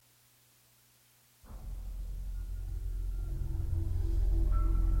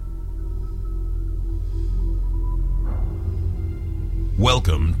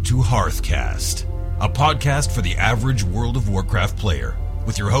Welcome to Hearthcast, a podcast for the average World of Warcraft player,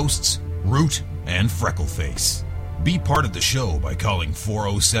 with your hosts, Root and Freckleface. Be part of the show by calling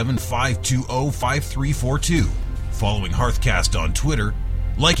 407-520-5342, following Hearthcast on Twitter,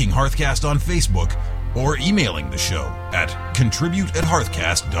 liking Hearthcast on Facebook, or emailing the show at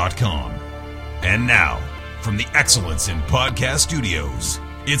contribute@hearthcast.com. And now, from the Excellence in Podcast Studios,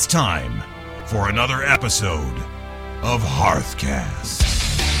 it's time for another episode of Hearthcast.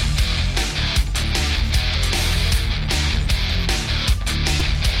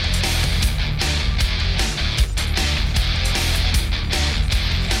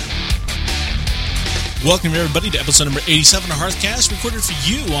 Welcome everybody to episode number 87 of Hearthcast, recorded for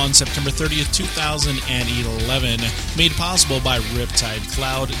you on September 30th, 2011, made possible by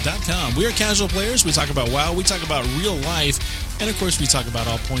RiptideCloud.com. We are casual players, we talk about WoW, we talk about real life, and of course we talk about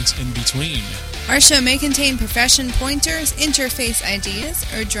all points in between. Our show may contain profession pointers, interface ideas,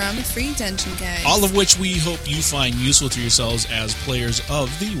 or drama-free dungeon guides. All of which we hope you find useful to yourselves as players of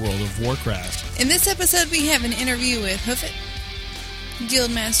the World of Warcraft. In this episode we have an interview with Hoofit,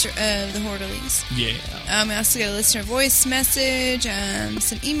 Guildmaster of the Horderlies. Yeah. We also got a listener voice message,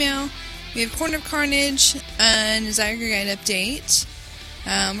 some email. We have Corner of Carnage, and a Zyger Guide update.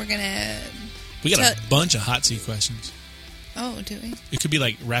 We got a bunch of hot seat questions. Oh, do we? It could be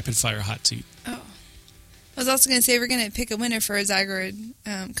like rapid fire hot seat. Oh. I was also going to say we're going to pick a winner for a Zyger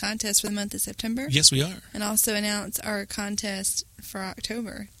contest for the month of September. Yes, we are. And also announce our contest for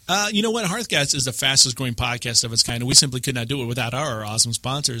October. You know what? Hearthcast is the fastest growing podcast of its kind, and we simply could not do it without our awesome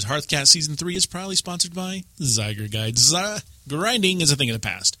sponsors. Hearthcast Season 3 is proudly sponsored by Zyger Guides. Grinding is a thing of the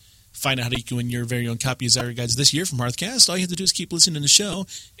past. Find out how you can win your very own copy of Zyger Guides this year from Hearthcast. All you have to do is keep listening to the show,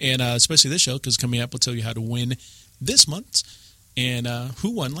 and especially this show, because coming up we'll tell you how to win this month's and who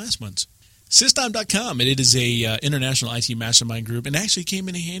won last month's. System.com, and it is a international IT mastermind group, and actually came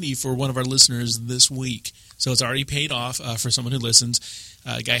in handy for one of our listeners this week. So it's already paid off for someone who listens.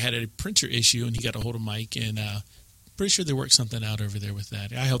 A guy had a printer issue, and he got a hold of Mike, and pretty sure they worked something out over there with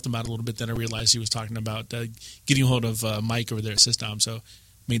that. I helped him out a little bit, then I realized he was talking about getting a hold of Mike over there at System, so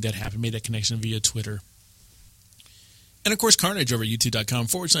made that happen, made that connection via Twitter. And, of course, Carnage over at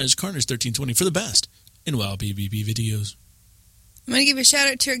youtube.com/Carnage1320 for the best in WoW PvP videos. I'm going to give a shout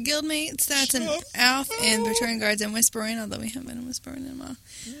out to our guildmates, Stats and Alf, and Praetorian Guards and Whispering, although we haven't been whispering in a while.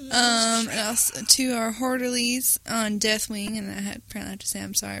 And also to our Horderlies on Deathwing, and I apparently have to say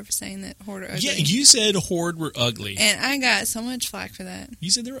I'm sorry for saying that Horde are ugly. Yeah, you said Horde were ugly. And I got so much flack for that. You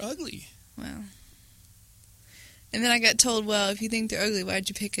said they were ugly. Wow. And then I got told, well, if you think they're ugly, why'd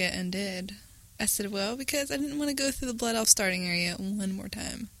you pick it Undead? I said, well, because I didn't want to go through the Blood Elf starting area one more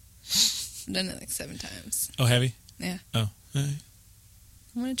time. I've done it like 7 times. Oh, have you? Yeah. Oh, all right.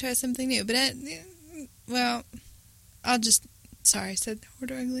 I want to try something new, but I'll just, sorry, I said the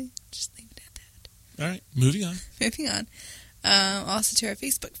Horde are ugly. Just leave it at that. All right, moving on. Moving on. Also to our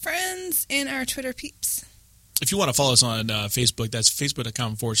Facebook friends and our Twitter peeps. If you want to follow us on Facebook, that's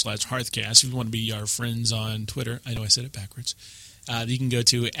facebook.com/Hearthcast. If you want to be our friends on Twitter, I know I said it backwards, you can go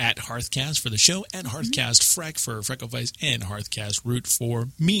to @Hearthcast for the show, @Hearthcast Freck for Freckleface, and Hearthcast Root for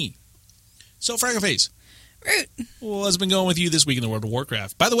me. So, Freckleface. Root. Well, what's been going with you this week in the World of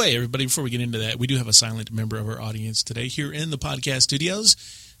Warcraft? By the way, everybody, before we get into that, we do have a silent member of our audience today here in the podcast studios.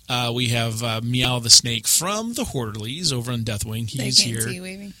 We have Meow the Snake from the Horderlies over on Deathwing. He's they can't here. See you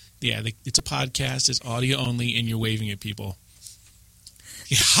waving. Yeah, it's a podcast. It's audio only, and you're waving at people.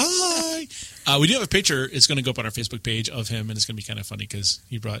 Yeah, hi! We do have a picture. It's going to go up on our Facebook page of him, and it's going to be kind of funny because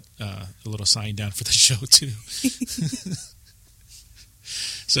he brought a little sign down for the show, too.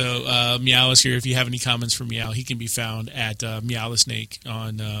 So, Meow is here. If you have any comments for Meow, he can be found at Meow the Snake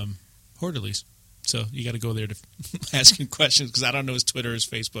on Horderlies. So, you got to go there to ask him questions because I don't know his Twitter or his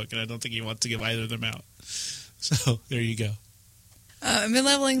Facebook, and I don't think he wants to give either of them out. So, there you go. I've been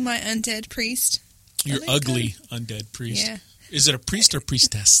leveling my undead priest. Your ugly undead priest. Yeah. Is it a priest or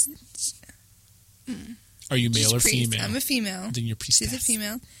priestess? Are you male or priest. female? I'm a female. Then you're priestess. She's a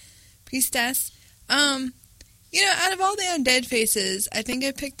female. Priestess. Out of all the undead faces, I think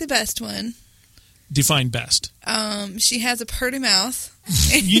I picked the best one. Define best. She has a purty mouth.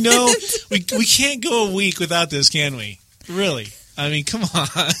 we can't go a week without this, can we? Really? I mean, come on.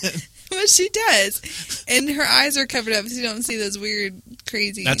 Well, she does. And her eyes are covered up so you don't see those weird,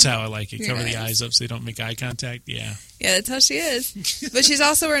 crazy... That's how I like it. Cover the eyes up so they don't make eye contact. Yeah. Yeah, that's how she is. But she's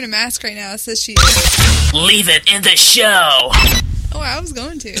also wearing a mask right now, so she... Leave it in the show. Oh, I was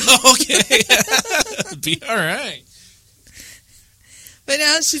going to. Okay. Be all right. But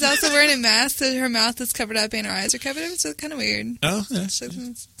now she's also wearing a mask, so her mouth is covered up and her eyes are covered up, so it's kind of weird. Oh, yeah. It's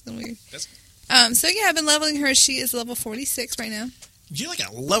kind of weird. So yeah, I've been leveling her. She is level 46 right now. You're like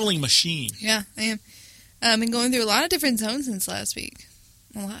a leveling machine. Yeah, I am. I've been going through a lot of different zones since last week.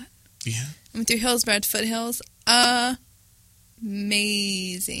 A lot. Yeah. I went through Hillsbrad Foothills.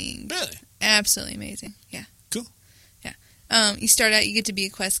 Amazing. Really? Absolutely amazing. Yeah. Cool. Yeah. You start out, you get to be a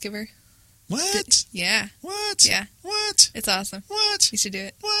quest giver. What? Yeah. What? Yeah. What? It's awesome. What? You should do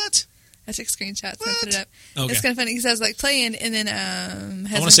it. What? I took screenshots and I What? put it up. Okay. It's kind of funny because I was like playing and then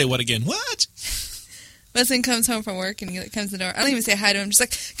I want to say what again? What? husband comes home from work and he like, comes to the door. I don't even say hi to him. Just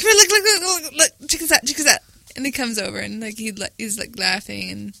like, come here, look, check this out. And he comes over and like he's like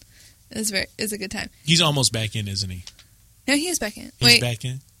laughing and it's a good time. He's almost back in, isn't he? No, he is back in. He's back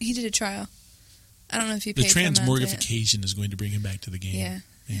in? He did a trial. I don't know if he The paid for a month yet. transmorgification is going to bring him back to the game. Yeah.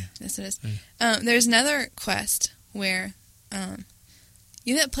 Yeah. Yes, it is. Yeah. There's another quest where,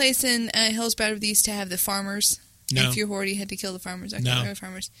 you know that place in Hillsbrad where they used to have the farmers? No. If you're horde, you had to kill the farmers. Okay, No. there were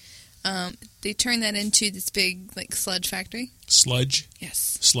farmers. They turned that into this big, like, sludge factory. Sludge?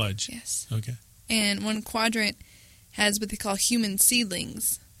 Yes. Sludge. Yes. Okay. And one quadrant has what they call human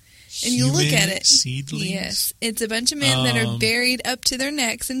seedlings. And you look at it. Seedlings? Yes. It's a bunch of men that are buried up to their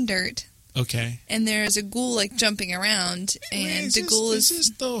necks in dirt. Okay. And there's a ghoul, like, jumping around. And the ghoul is... Is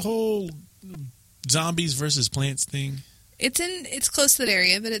this the whole zombies versus plants thing? It's close to that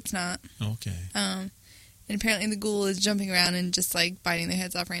area, but it's not. Okay. And apparently the ghoul is jumping around and just, like, biting their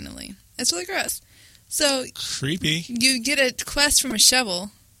heads off randomly. That's really gross. So... Creepy. You get a quest from a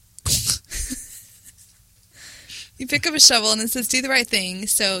shovel. You pick up a shovel and it says do the right thing.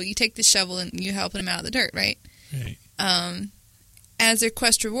 So you take the shovel and you help him out of the dirt, right? Right. As a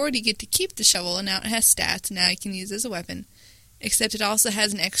quest reward, you get to keep the shovel, and now it has stats, and now you can use it as a weapon. Except it also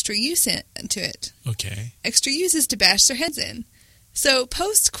has an extra use to it. Okay. Extra use is to bash their heads in. So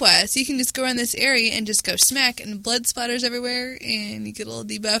post-quest, you can just go around this area and just go smack, and blood splatters everywhere, and you get a little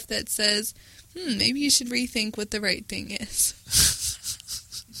debuff that says, maybe you should rethink what the right thing is.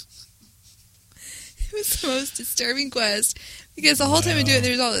 It was the most disturbing quest, because the whole time I do it,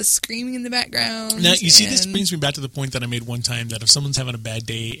 there's all this screaming in the background. Now, you see, this brings me back to the point that I made one time, that if someone's having a bad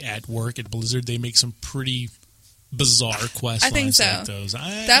day at work at Blizzard, they make some pretty bizarre quest I think lines so. like those.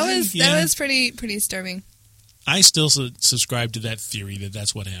 That was pretty disturbing. I still subscribe to that theory that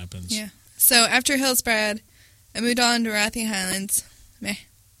that's what happens. Yeah. So after Hillsbrad, I moved on to Wrathy Highlands. Meh.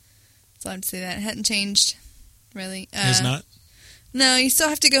 That's all I have to say. That it hadn't changed, really. It's not? No, you still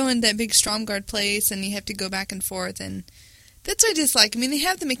have to go in that big Stromgarde place, and you have to go back and forth, and that's what I dislike. I mean, they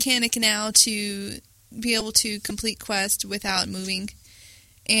have the mechanic now to be able to complete quests without moving,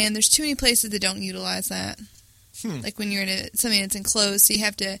 and there's too many places that don't utilize that. Like when you're in something that's enclosed, so you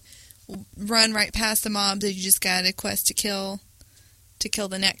have to run right past the mobs that you just got a quest to kill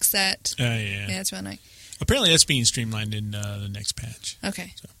the next set. Yeah. Yeah, that's really nice. Apparently that's being streamlined in the next patch.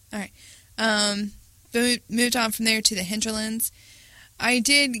 Okay. So. All right. Moved on from there to the hinterlands. I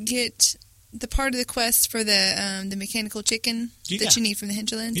did get the part of the quest for the mechanical chicken that you need from the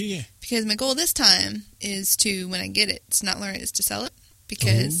hinterlands. Yeah. Because my goal this time is to, when I get it, it's not learn it, it's to sell it.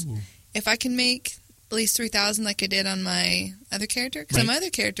 Because if I can make at least 3,000 like I did on my other character, because on my other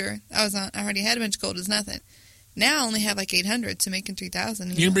character, I already had a bunch of gold as nothing. Now I only have like 800, so making 3,000.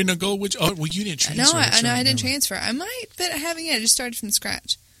 You didn't bring no gold? You didn't transfer. No, I didn't transfer. I might, but I haven't yet. I just started from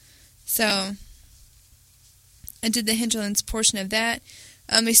scratch. So I did the hinterlands portion of that.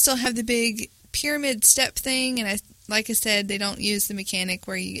 They still have the big pyramid step thing, and like I said, they don't use the mechanic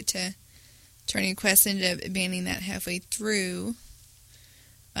where you get to turn your quest into abandoning that halfway through.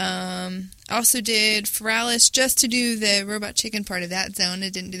 Also did Feralis just to do the robot chicken part of that zone. I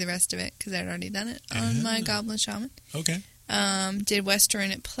didn't do the rest of it because I'd already done it on my Goblin Shaman. Okay. Did Western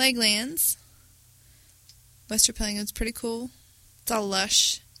Plaguelands. Western Plaguelands pretty cool. It's all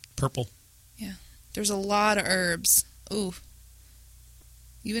lush. Purple. Yeah. There's a lot of herbs. Ooh.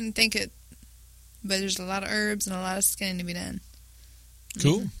 You wouldn't think it, but there's a lot of herbs and a lot of skinning to be done.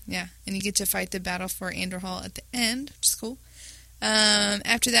 Cool. Yeah. And you get to fight the battle for Andorhal at the end, which is cool.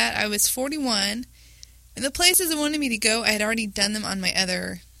 After that, I was 41. And the places that wanted me to go, I had already done them on my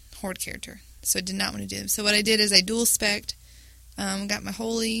other Horde character. So I did not want to do them. So what I did is I dual spec'd, got my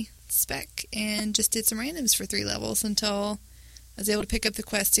holy spec, and just did some randoms for 3 levels until I was able to pick up the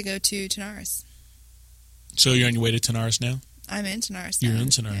quest to go to Tanaris. So you're on your way to Tanaris now? I'm in Tanaris now. You're in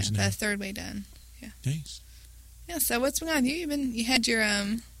Tanaris now. The third way done. Yeah. Nice. Yeah, so what's going on? You had your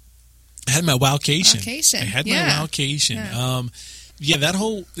I had my wowcation. Wowcation. I had my wowcation. That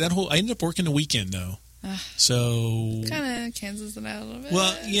whole I ended up working the weekend though. So kind of cancels it out a little bit.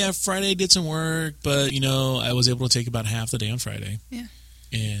 Well, yeah, Friday I did some work, but I was able to take about half the day on Friday. Yeah.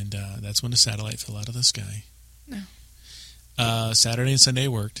 And that's when the satellite fell out of the sky. No. Saturday and Sunday I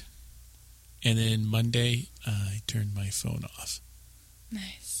worked. And then Monday I turned my phone off.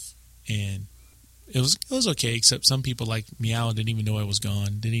 Nice. And it was okay, except some people like Meow didn't even know I was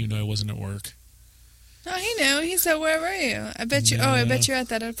gone, didn't even know I wasn't at work. Oh, he knew. He said, "Where were you?" I bet you. No. Oh, I bet you're at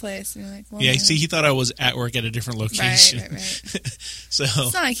that other place. And you're like, well, Yeah, see, he thought I was at work at a different location. Right. So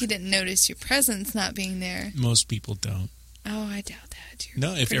It's not like he didn't notice your presence not being there. most people don't. Oh, I doubt that. You're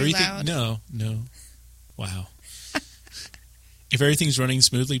No, if pretty everything, loud. no, wow. If everything's running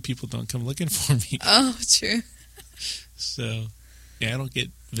smoothly, people don't come looking for me. Oh, true. So, yeah, I don't get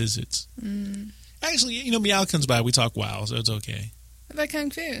visits. Actually, Meow comes by. We talk WoW, so it's okay. What about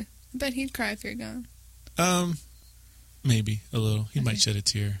Kung Fu? I bet he'd cry if you're gone. Maybe a little. He might shed a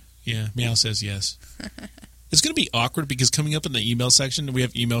tear. Yeah, Meow says yes. It's going to be awkward because coming up in the email section, we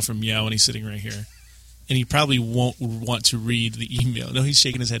have email from Meow and he's sitting right here. And he probably won't want to read the email. No, he's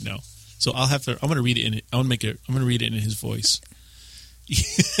shaking his head no. So I'm going to read it I'm going to read it in his voice.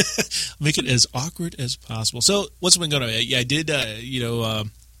 Make it as awkward as possible. So what's been going on? Yeah, I did,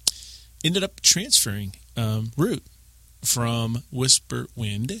 ended up transferring Root from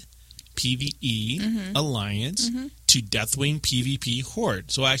Whisperwind PvE Alliance to Deathwing PvP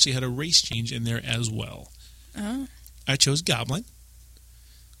Horde. So I actually had a race change in there as well. Oh. I chose Goblin.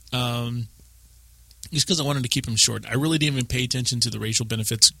 Just because I wanted to keep him short. I really didn't even pay attention to the racial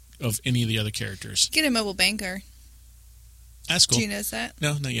benefits of any of the other characters. Get a mobile banker. That's cool. Do you notice that?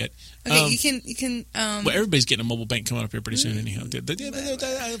 No, not yet. Okay, you can. Well, everybody's getting a mobile bank coming up here pretty soon anyhow.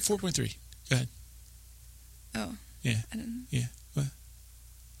 4.3. Go ahead. Oh. Yeah. I don't know. Yeah. What?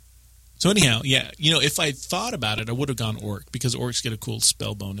 So anyhow, yeah, if I thought about it, I would have gone Orc because Orcs get a cool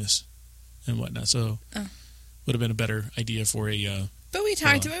spell bonus and whatnot. So would have been a better idea for a. But we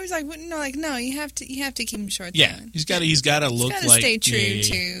talked about it. It was like, no, you have to keep him short. Yeah, though. he's got to look gotta like stay true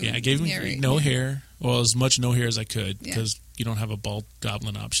to. Yeah, I gave him no hair. Well, as much no hair as I could because you don't have a bald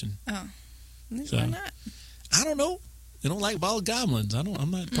goblin option. Oh, So, why not? I don't know. They don't like bald goblins. I'm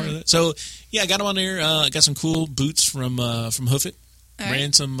not part of that. So yeah, I got him on there. I got some cool boots from Hoofit. All Ran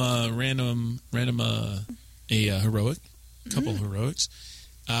right. some random heroic, couple of heroics,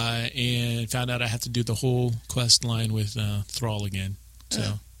 and found out I have to do the whole quest line with Thrall again.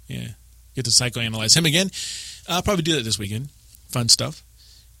 So yeah, get to psychoanalyze him again. I'll probably do that this weekend. Fun stuff.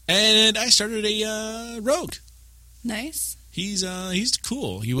 And I started a rogue. Nice. He's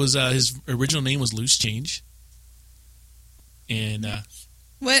cool. He was his original name was Loose Change. And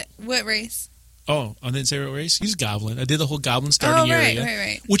What race? oh, I didn't say what race. He's a goblin. I did the whole goblin starting area,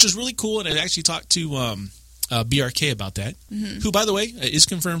 right. which was really cool. And I actually talked to BRK about that, who, by the way, is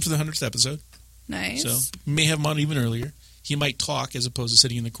confirmed for the 100th episode. Nice. So may have him on even earlier. He might talk as opposed to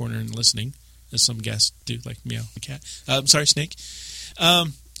sitting in the corner and listening, as some guests do, like Meow the cat. I'm sorry, Snake,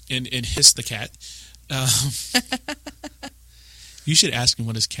 and Hiss the cat. You should ask him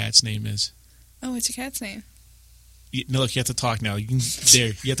what his cat's name is. Oh, what's your cat's name? No, look, you have to talk now. You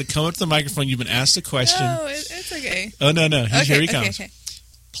have to come up to the microphone. You've been asked a question. Oh, it's okay. Oh, no. Okay, Here he comes. Okay.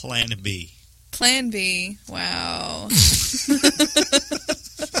 Plan B. Plan B. Wow.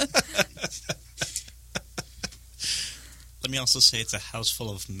 Let me also say it's a house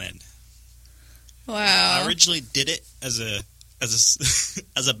full of men. Wow. I originally did it as a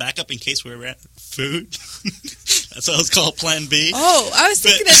backup in case we were at food. That's why it's called Plan B. Oh, I was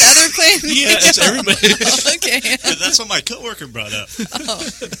thinking of other Plan B. Yeah, it's everybody. Oh, okay. But that's what my coworker brought up. Oh.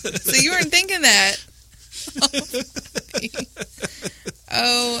 So you weren't thinking that.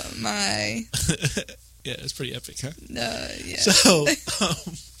 Oh my. Yeah, it's pretty epic, huh? Yeah.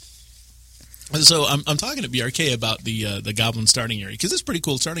 So I'm talking to BRK about the goblin starting area because it's a pretty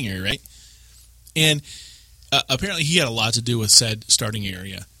cool starting area, right? And apparently he had a lot to do with said starting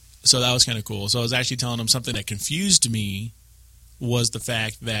area, so that was kind of cool. So I was actually telling him something that confused me was the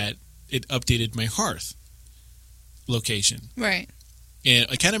fact that it updated my hearth location. Right. And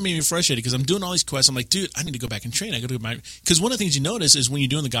it kind of made me frustrated because I'm doing all these quests. I'm like, dude, I need to go back and train. I got to go back because one of the things you notice is when you're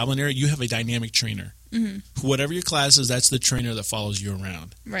doing the goblin area, you have a dynamic trainer. Mm-hmm. Whatever your class is, that's the trainer that follows you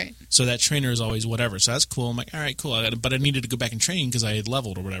around. Right. So that trainer is always whatever. So that's cool. I'm like, all right, cool. But I needed to go back and train because I had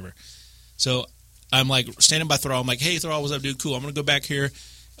leveled or whatever. So I'm like standing by Thrall. I'm like, hey, Thrall, what's up, dude? Cool. I'm going to go back here.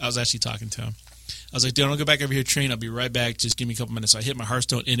 I was actually talking to him. I was like, dude, I'm going to go back over here, train. I'll be right back. Just give me a couple minutes. So I hit my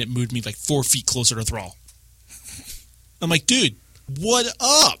Hearthstone, and it moved me like 4 feet closer to Thrall. I'm like, dude, what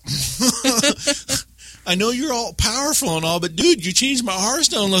up? I know you're all powerful and all, but dude, you changed my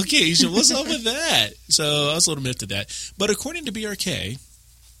Hearthstone location. What's up with that? So I was a little miffed at that. But according to BRK, I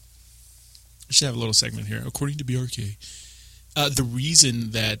should have a little segment here. According to BRK, the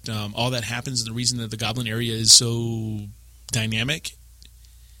reason that all that happens and the reason that the goblin area is so dynamic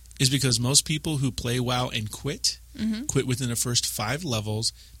is because most people who play WoW and quit within the first 5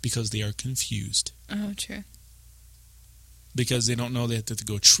 levels because they are confused. Oh, true. because they don't know they have to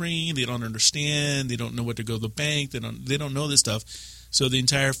go train. They don't understand. They don't know what to go to the bank. They don't know this stuff. So the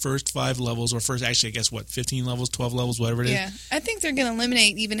entire first 5 levels, or first, actually, I guess, 15 levels, 12 levels, whatever it is. Yeah. I think they're going to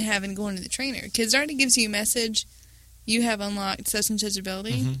eliminate even having going to the trainer. Because it already gives you a message, you have unlocked such and such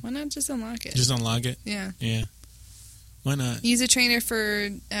ability. Mm-hmm. Why not just unlock it? Just unlock it? Yeah. Yeah. Why not? Use a trainer for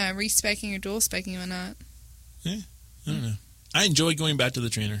respecking or dual specking, why not? Yeah. I don't know. I enjoy going back to the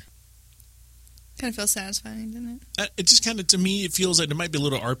trainer. Kind of feels satisfying, doesn't it? It just kind of, to me, it feels like there might be a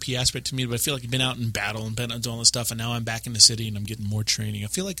little RP aspect to me, but I feel like I've been out in battle and been out doing all this stuff, and now I'm back in the city and I'm getting more training. I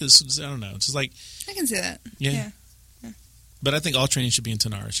feel like this, I don't know. It's just like, I can see that. yeah. But I think all training should be in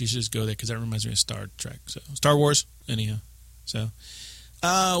Tanara. She should just go there because that reminds me of Star Trek. So Star Wars, anyhow. So,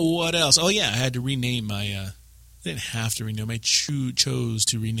 what else? Oh yeah, I had to rename my. I didn't have to rename. I chose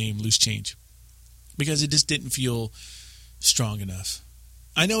to rename Loose Change because it just didn't feel strong enough.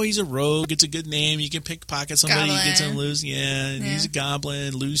 I know he's a rogue. It's a good name. You can pickpocket somebody. Goblin. You get some loose. Yeah, he's a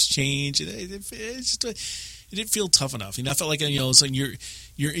goblin. Loose change. It didn't feel tough enough. I felt like it's like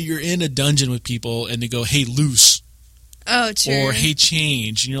you're in a dungeon with people and they go, "Hey, loose." Oh, true. Or hey,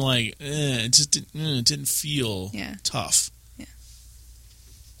 change, and you're like, it just didn't feel tough. Yeah.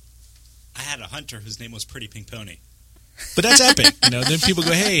 I had a hunter whose name was Pretty Pink Pony. But that's epic, Then people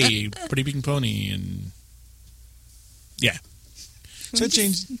go, hey, Pretty Pink Pony, and yeah. So it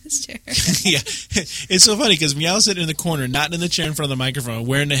changed. This chair. Yeah, it's so funny because Meow's sitting in the corner, not in the chair in front of the microphone,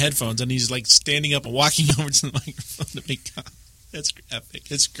 wearing the headphones, and he's like standing up and walking over to the microphone to make comments. That's epic.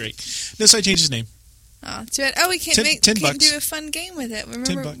 It's great. No, so I changed his name. Oh, too bad. Oh, we can't $10. do a fun game with it.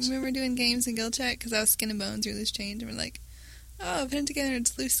 Remember $10. doing games in Guild Chat? Because I was Skin and Bones or Loose Change, and we're like, oh, put it together,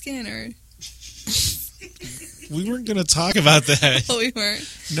 it's Loose Skin, or... We weren't going to talk about that. Oh, we weren't.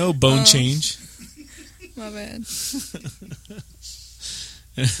 No bone change. My bad.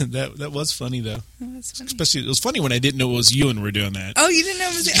 That was funny, though. Oh, that's funny. Especially, it was funny when I didn't know it was you and we were doing that. Oh, you didn't know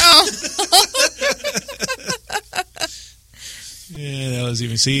it was... Oh! Yeah, that was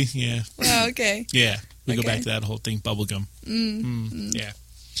even... See? Yeah. Wow, okay. Yeah. We go Okay. back to that whole thing, bubblegum. Yeah.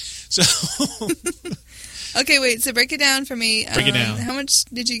 So... Okay, wait, so break it down for me. Break it down. How much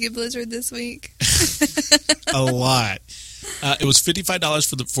did you give Blizzard this week? A lot. It was $55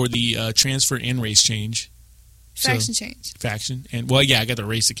 for the transfer and race change. Faction change. Faction. And, well, yeah, I got the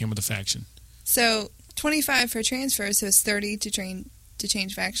race that came with the faction. So, 25 for transfer, so it's 30 to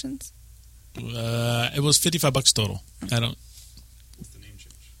change factions? It was $55 total. I don't... What's the name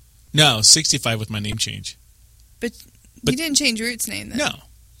change? No, 65 with my name change. But you didn't change Root's name, though.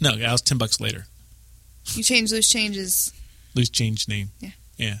 No, that was $10 later. You changed Loose Change's... Loose change name.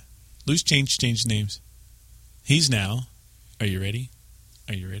 Yeah. Loose changed names. He's now... Are you ready?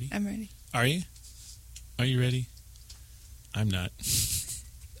 Are you ready? I'm ready. Are you? Are you ready? I'm not.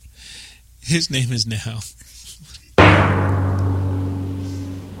 His name is now...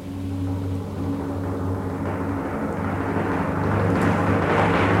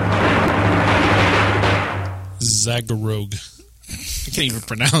 Zagorog. I can't even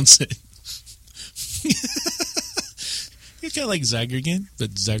pronounce it. It's kind of like Zagergan,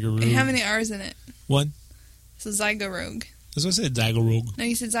 but Zagorog. How many R's in it? One. So Zygorogue. That's what I said, Zagorog. No,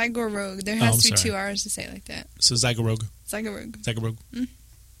 you said Zygorogue. There has to be sorry. 2 R's to say it like that. So Zagorog. Zygorogue.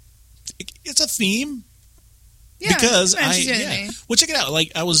 It's a theme. Yeah, Because I well, check it out.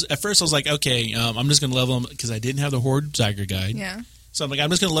 Like at first I was like, okay, I'm just gonna level them because I didn't have the Horde Zyger guide. Yeah. So I'm like, I'm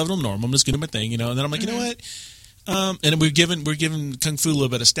just gonna level them normal. I'm just gonna do my thing, And then I'm like, you know what? And we're giving Kung Fu a little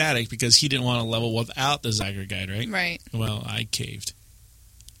bit of static because he didn't want to level without the Zyger guide, right? Right. Well, I caved,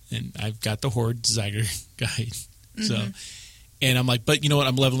 and I've got the Horde Zyger guide. So, and I'm like, but you know what?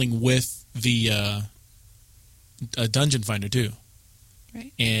 I'm leveling with the Dungeon Finder too.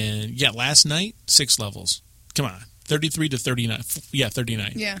 Right. And yeah, last night 6 levels. Come on, 33 to 39. Yeah,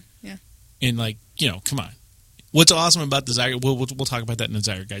 39. Yeah. And like, come on. What's awesome about the Zyger? We'll talk about that in the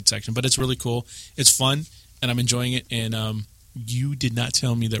Zyger guide section. But it's really cool. It's fun, and I'm enjoying it. And you did not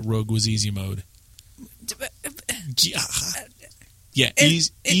tell me that Rogue was easy mode. Yeah,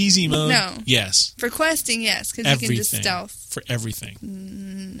 easy mode. No. Yes. For questing, yes, because you can just stealth. For everything.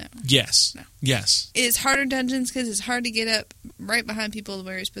 No. Yes. No. Yes. It's harder dungeons because it's hard to get up right behind people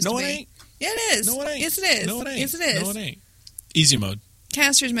where you're supposed to be. No, it ain't. Yeah, it is. No, it ain't. Yes, it is. No, it ain't. Yes, it is. No, it ain't. Easy mode.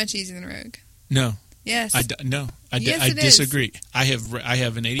 Caster is much easier than Rogue. No. Yes. I Yes, it is. disagree. I have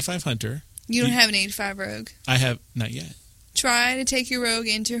an 85 Hunter. You don't have an 85 Rogue. I have not yet. Try to take your Rogue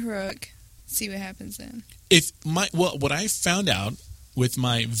into Heroic. See what happens then. What I found out with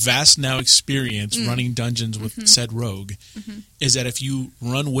my vast now experience running dungeons with said Rogue is that if you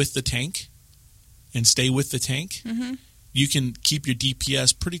run with the tank and stay with the tank, you can keep your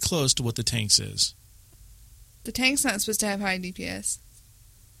DPS pretty close to what the tank's is. The tank's not supposed to have high DPS.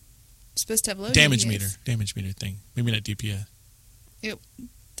 It's supposed to have low Damage DPS. meter thing. Maybe not DPS. They're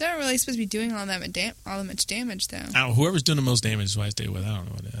not really supposed to be doing all that much damage, though. I don't know, whoever's doing the most damage is who I stay with. I don't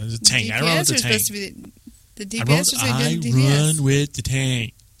know what it is. It's a tank. DPS I run with the are tank. supposed to be the DPS are supposed to I be the DPS. run with the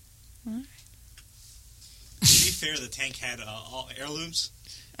tank. To be fair, the tank had all heirlooms,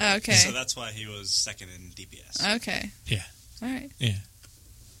 Oh, okay. so that's why he was second in DPS. Okay. Yeah. All right. Yeah.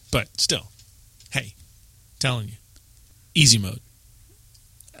 But still, hey, telling you. Easy mode.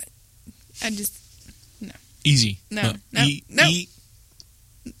 I just Easy. No. No.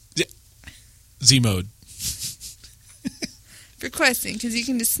 Z mode. requesting because you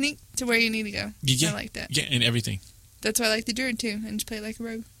can just sneak to where you need to go. Yeah. I like that. Yeah, and everything. That's why I like the druid too, and just play like a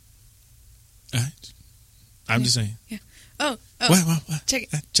rogue. All right. I'm just saying. Yeah. Oh. What? Check it.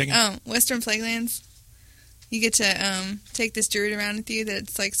 Check it. Western Plaguelands. You get to take this druid around with you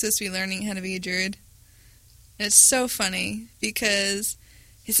that's like supposed to be learning how to be a druid. And it's so funny because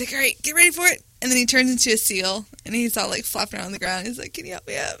he's like, all right, get ready for it. And then he turns into a seal and he's all like flopping around on the ground. He's like, can you help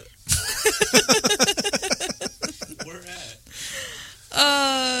me out? Where at?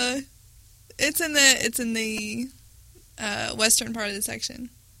 It's in the western part of the section.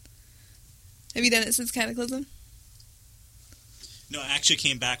 Have you done it since Cataclysm? No, I actually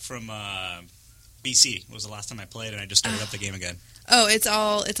came back from BC. Was the last time I played, and I just started up the game again. Oh, it's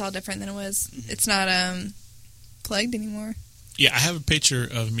all different than it was. Mm-hmm. It's not plagued anymore. Yeah, I have a picture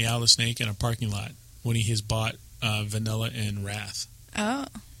of Meow the Snake in a parking lot when he has bought Vanilla and Wrath. Oh,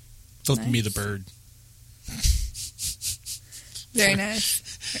 Flipping me nice. the bird. Very nice.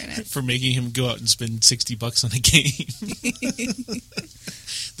 Very nice. For making him go out and spend $60 on a game.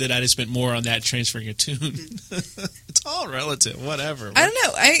 That I'd have spent more on that transferring a tune. It's all relative, whatever. I don't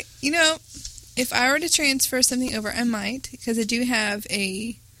know. If I were to transfer something over, I might, because I do have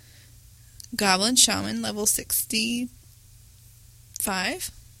a Goblin Shaman level 65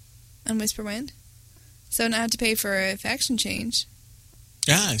 on Whisperwind. So I don't have to pay for a faction change.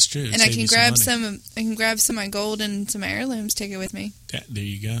 Yeah, it's true. And I can grab some of my gold and some heirlooms, take it with me. Yeah, there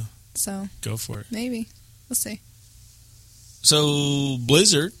you go. So Go for it. maybe. We'll see. So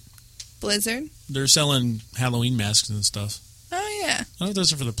Blizzard, Blizzard. they're selling Halloween masks and stuff. Oh, yeah. I don't know if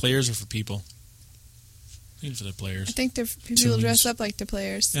those are for the players or for people. I think for the I players. think people dress up like the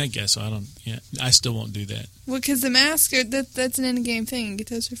players. I guess so. I still won't do that. Well, because the mask, that's an in-game thing. You get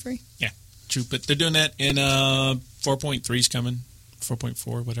those for free. True, but they're doing that in 4.3's coming.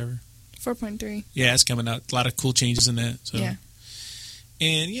 4.4, whatever. 4.3. Yeah, it's coming out. A lot of cool changes in that. So. Yeah.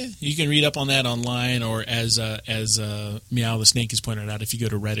 And yeah, you can read up on that online, or as Meow the Snake has pointed out, if you go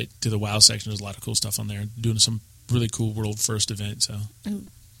to Reddit to the WoW section, there's a lot of cool stuff on there. Doing some really cool world first event. So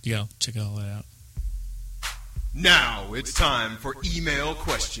you go check all that out. Now it's time for email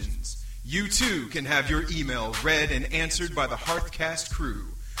questions. You too can have your email read and answered by the Hearthcast crew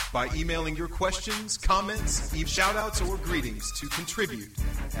by emailing your questions, comments, shout-outs, or greetings to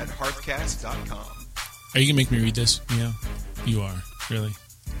contribute@hearthcast.com. Are you going to make me read this? Yeah, you are. Really?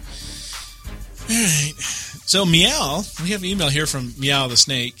 All right. So, Meow, we have an email here from Meow the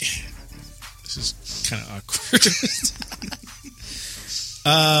Snake. This is kind of awkward.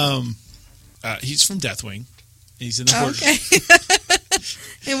 He's from Deathwing. He's in the Horde. Okay.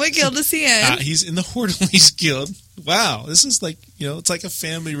 And what guild is he in? He's in the Horderlies Guild. Wow, this is like, it's like a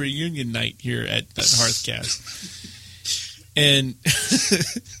family reunion night here at Hearthcast. And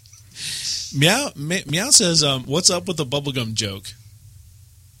Meow says, what's up with the bubblegum joke?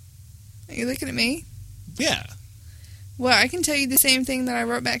 Are you looking at me? Yeah. Well, I can tell you the same thing that I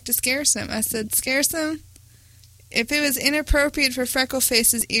wrote back to Scaresome. I said, Scaresome, if it was inappropriate for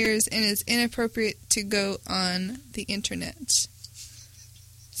Freckleface's ears, and it's inappropriate to go on the internet.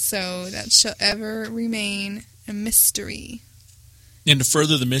 So that shall ever remain a mystery. And to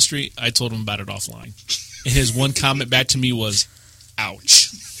further the mystery, I told him about it offline. And his one comment back to me was, ouch.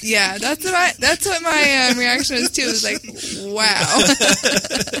 Yeah, that's what my reaction was too. It was like, wow.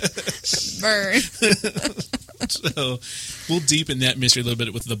 Burn. So we'll deepen that mystery a little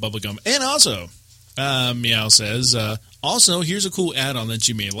bit with the bubblegum. And also, Meow says, also, here's a cool add-on that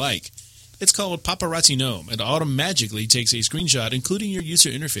you may like. It's called Paparazzi Gnome. It automagically takes a screenshot, including your user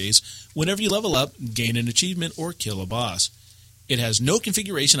interface, whenever you level up, gain an achievement, or kill a boss. It has no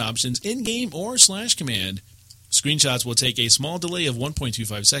configuration options in-game or /command. Screenshots will take a small delay of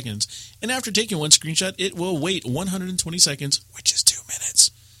 1.25 seconds, and after taking one screenshot, it will wait 120 seconds, which is 2 minutes,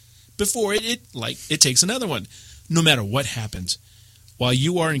 before it takes another one, no matter what happens. While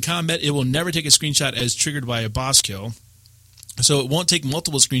you are in combat, it will never take a screenshot as triggered by a boss kill, so it won't take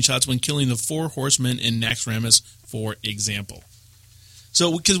multiple screenshots when killing the 4 horsemen in Naxxramas, for example.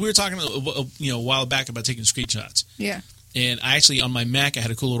 So, because we were talking, a while back about taking screenshots. Yeah. And I actually, on my Mac, I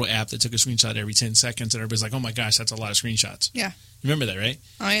had a cool little app that took a screenshot every 10 seconds, and everybody's like, oh my gosh, that's a lot of screenshots. Yeah. You remember that, right?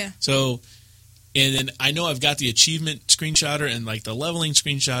 Oh, yeah. So, and then I know I've got the achievement screenshotter and like the leveling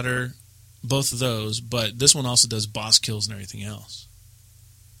screenshotter, both of those, but this one also does boss kills and everything else.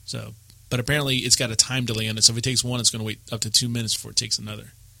 So, but apparently it's got a time delay on it, so if it takes one, it's going to wait up to 2 minutes before it takes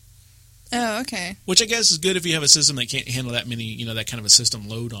another. Oh, okay. Which I guess is good if you have a system that can't handle that many, that kind of a system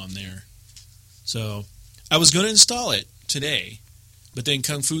load on there. So, I was going to install it today, but then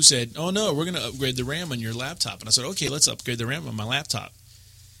Kung Fu said, oh no, we're going to upgrade the RAM on your laptop. And I said, okay, let's upgrade the RAM on my laptop.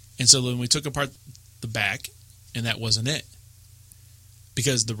 And so then we took apart the back, and that wasn't it.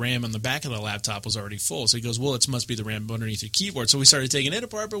 Because the RAM on the back of the laptop was already full. So he goes, well, it must be the RAM underneath your keyboard. So we started taking it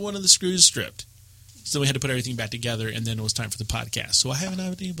apart, but one of the screws stripped. So we had to put everything back together, and then it was time for the podcast. So I haven't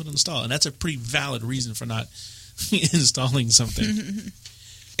been able to install it. And that's a pretty valid reason for not installing something.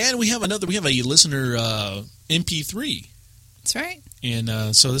 And we have a listener MP3. That's right.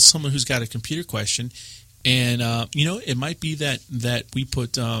 And so this is someone who's got a computer question. And, it might be that we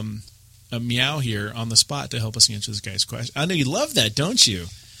put a Meow here on the spot to help us answer this guy's question. I know you love that, don't you?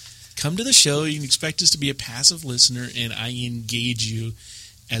 Come to the show. You can expect us to be a passive listener, and I engage you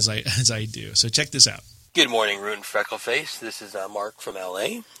as I do. So check this out. Good morning, Root and Freckleface. This is Mark from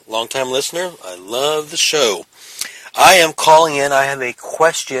L.A., longtime listener. I love the show. I am calling in. I have a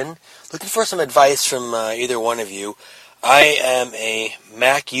question, looking for some advice from either one of you. I am a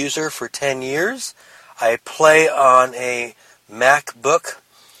Mac user for 10 years. I play on a MacBook,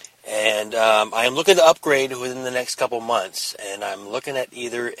 and I am looking to upgrade within the next couple months. And I'm looking at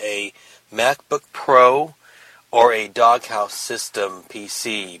either a MacBook Pro or a Doghouse System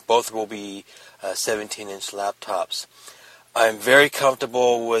PC. Both will be 17-inch laptops. I'm very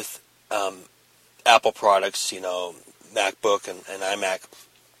comfortable with Apple products, MacBook and iMac,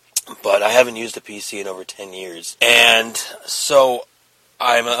 but I haven't used a PC in over 10 years. And so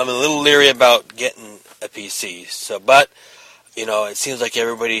I'm a little leery about getting a PC. But it seems like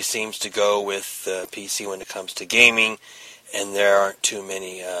everybody seems to go with PC when it comes to gaming, and there aren't too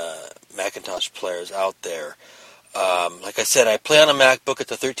many Macintosh players out there. Like I said, I play on a MacBook.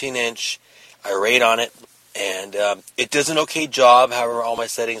 It's a 13-inch. I rate on it, and it does an okay job. However, all my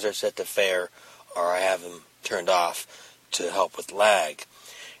settings are set to fair, or I have them turned off to help with lag.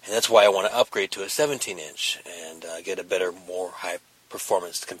 And that's why I want to upgrade to a 17-inch and get a better, more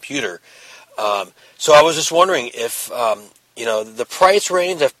high-performance computer. So I was just wondering if, the price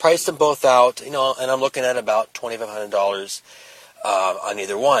range, I've priced them both out, and I'm looking at about $2,500 on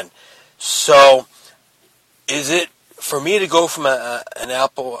either one. So is it for me to go from a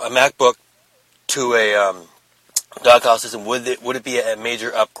MacBook to a Doghouse System? Would it be a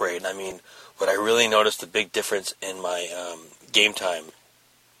major upgrade? I mean, would I really notice a big difference in my game time,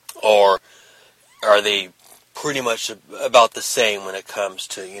 or are they pretty much about the same when it comes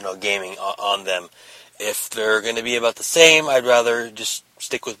to gaming on them? If they're going to be about the same, I'd rather just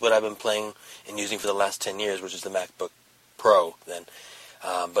stick with what I've been playing and using for the last 10 years, which is the MacBook Pro. Then.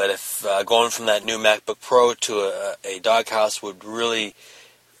 But if going from that new MacBook Pro to a Doghouse would really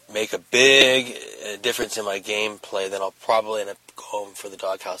make a big difference in my gameplay, then I'll probably end up going for the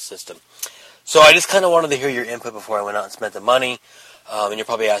Doghouse System. So I just kind of wanted to hear your input before I went out and spent the money. And you're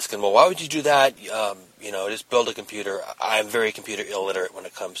probably asking, well, why would you do that? Just build a computer. I'm very computer illiterate when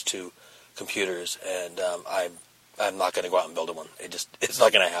it comes to computers, and I'm not going to go out and build one. It's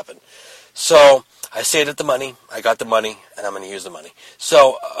not going to happen. So I saved the money. I got the money, and I'm going to use the money.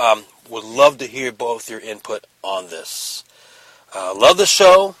 So would love to hear both your input on this. Love the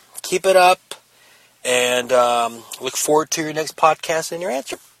show. Keep it up, and look forward to your next podcast and your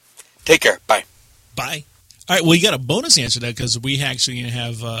answer. Take care. Bye. Bye. All right, well, you got a bonus answer to that because we actually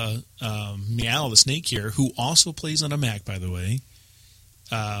have Meow the Snake here, who also plays on a Mac, by the way.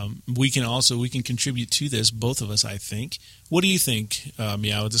 We can contribute to this, both of us, I think. What do you think,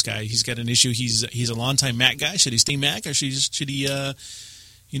 Meow? This guy, he's got an issue. He's a longtime Mac guy. Should he stay Mac, or should he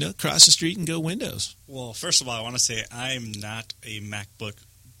cross the street and go Windows? Well, first of all, I want to say I'm not a MacBook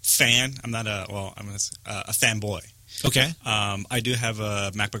fan. I'm not a fanboy. Okay. I do have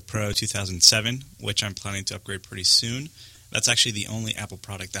a MacBook Pro 2007, which I'm planning to upgrade pretty soon. That's actually the only Apple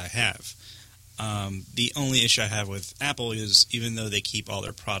product I have. The only issue I have with Apple is even though they keep all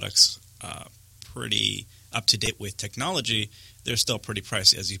their products pretty up to date with technology, they're still pretty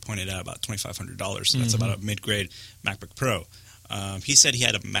pricey, as you pointed out, about $2,500. So that's about a mid-grade MacBook Pro. He said he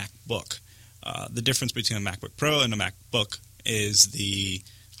had a MacBook. The difference between a MacBook Pro and a MacBook is the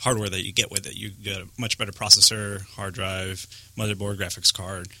hardware that you get with it. You get a much better processor, hard drive, motherboard, graphics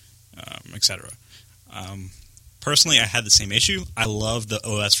card, etc. Personally, I had the same issue. I love the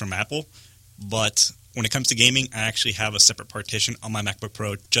OS from Apple, but when it comes to gaming, I actually have a separate partition on my MacBook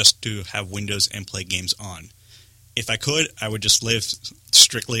Pro just to have Windows and play games on. If I could, I would just live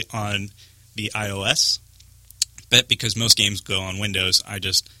strictly on the iOS, but because most games go on Windows, I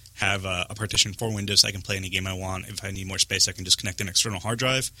just have a partition for Windows so I can play any game I want. If I need more space, I can just connect an external hard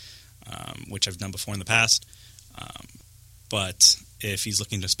drive, which I've done before in the past. But if he's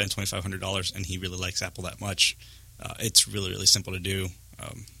looking to spend $2,500 and he really likes Apple that much, it's really, really simple to do.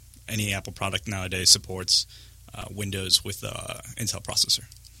 Any Apple product nowadays supports Windows with Intel processor.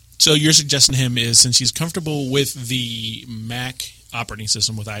 So you're suggesting him is, since he's comfortable with the Mac operating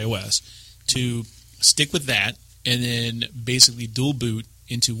system with iOS, to stick with that and then basically dual boot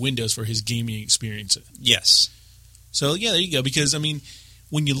into Windows for his gaming experience. Yes. So, yeah, there you go. Because, I mean,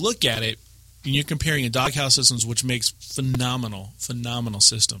 when you look at it, and you're comparing a Doghouse Systems, which makes phenomenal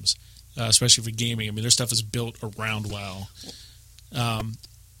systems, especially for gaming. I mean, their stuff is built around WoW. I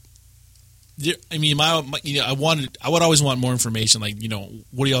would always want more information. Like,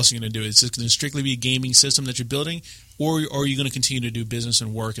 what else are you going to do? Is this going to strictly be a gaming system that you're building, or are you going to continue to do business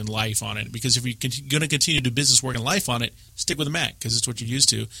and work and life on it? Because if you're going to continue to do business, work, and life on it, stick with a Mac because it's what you're used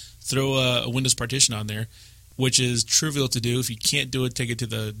to. Throw a Windows partition on there, which is trivial to do. If you can't do it, take it to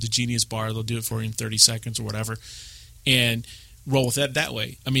the Genius Bar. They'll do it for you in 30 seconds or whatever, and roll with that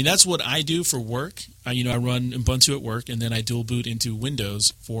way. I mean, that's what I do for work. I run Ubuntu at work, and then I dual boot into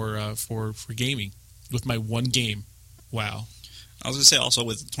Windows for gaming with my one game. Wow. I was going to say also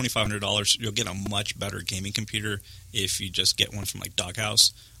with $2,500, you'll get a much better gaming computer if you just get one from like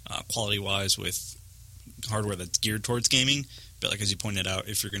Doghouse, quality-wise with hardware that's geared towards gaming. But like as you pointed out,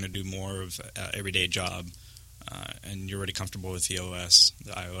 if you're going to do more of an everyday job and you're already comfortable with the iOS,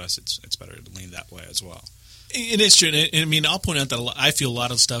 it's better to lean that way as well. And it's true. And I mean, I'll point out that I feel a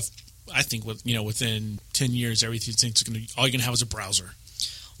lot of stuff. I think within 10 years, everything's all you're gonna have is a browser.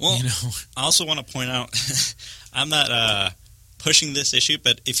 Well, I also want to point out, I'm not pushing this issue,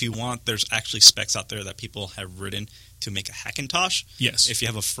 but if you want, there's actually specs out there that people have written to make a Hackintosh. Yes. If you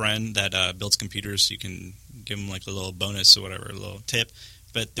have a friend that builds computers, you can give them like a little bonus or whatever, a little tip.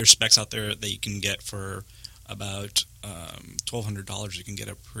 But there's specs out there that you can get for about $1,200. You can get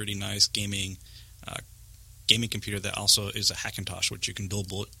a pretty nice gaming computer that also is a Hackintosh, which you can dual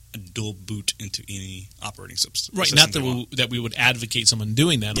boot into any operating system. Right, not that we would advocate someone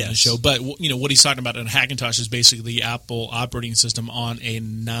doing that on the show, but what he's talking about in a Hackintosh is basically the Apple operating system on a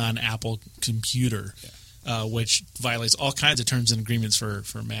non-Apple computer, which violates all kinds of terms and agreements for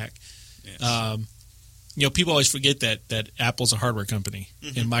Mac. Yes. People always forget that Apple's a hardware company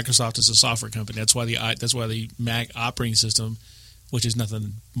and Microsoft is a software company. That's why the Mac operating system, which is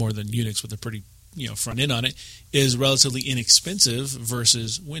nothing more than Unix with a pretty front end on it, is relatively inexpensive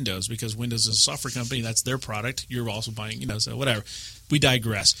versus Windows, because Windows is a software company. That's their product. You're also buying, so whatever. We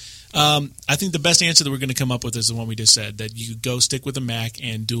digress. I think the best answer that we're going to come up with is the one we just said, that you go stick with a Mac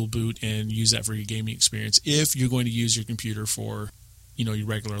and dual boot and use that for your gaming experience if you're going to use your computer for, your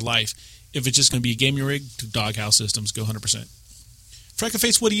regular life. If it's just going to be a gaming rig, to Doghouse Systems, go 100%.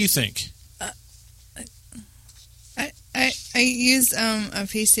 Freckleface, what do you think? I use a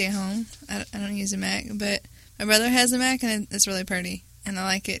PC at home. I don't use a Mac, but my brother has a Mac, and it's really pretty, and I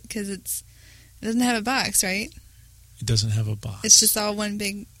like it because it doesn't have a box, right? It doesn't have a box. It's just all one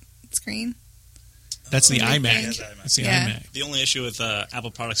big screen. That's the iMac. That's the iMac. The only issue with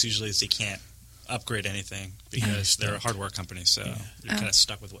Apple products usually is they can't upgrade anything because they're a hardware company, so you're kind of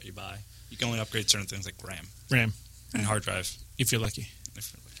stuck with what you buy. You can only upgrade certain things like RAM, and hard drive. If you're lucky.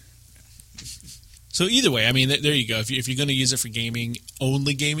 So either way, I mean, there you go. If you're going to use it for gaming,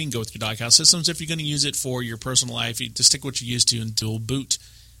 only gaming, go with your Doghouse Systems. If you're going to use it for your personal life, you just stick what you're used to and dual boot.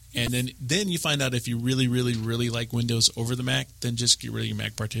 And then you find out if you really, really, really like Windows over the Mac, then just get rid of your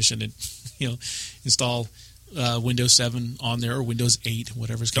Mac partition and install Windows 7 on there or Windows 8,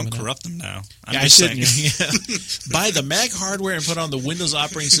 whatever's coming out. Don't corrupt them now. I shouldn't. Buy the Mac hardware and put on the Windows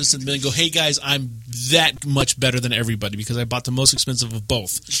operating system, and then go, hey guys, I'm that much better than everybody because I bought the most expensive of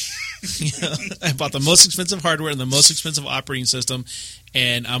both. I bought the most expensive hardware and the most expensive operating system,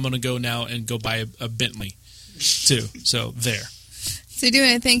 and I'm going to go now and go buy a Bentley too. So there. So I do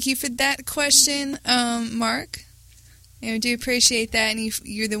want to thank you for that question, Mark. I do appreciate that, and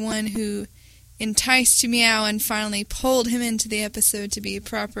you're the one who enticed Meow and finally pulled him into the episode to be a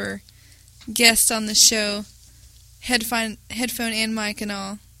proper guest on the show, headphone and mic and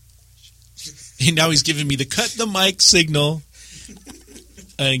all. And now he's giving me the cut the mic signal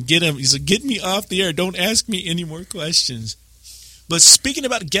and get him. He's like, get me off the air. Don't ask me any more questions. But speaking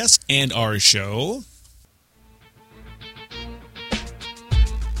about guests and our show,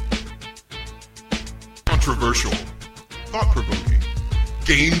 controversial, thought-provoking,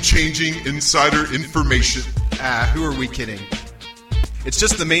 game-changing insider information. Who are we kidding? It's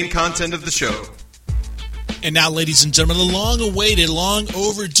just the main content of the show. And now, ladies and gentlemen, the long-awaited,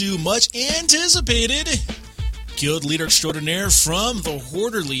 long-overdue, much-anticipated Guild Leader Extraordinaire from the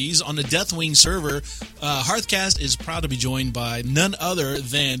Horderlies on the Deathwing server. Hearthcast is proud to be joined by none other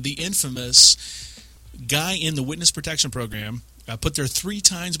than the infamous guy in the Witness Protection Program, put there 3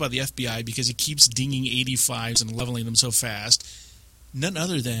 times by the FBI because he keeps dinging 85s and leveling them so fast. None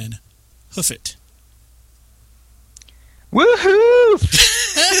other than Hoofit. Woohoo!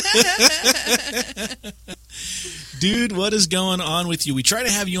 Dude, what is going on with you? We tried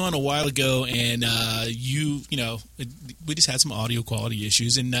to have you on a while ago, and we just had some audio quality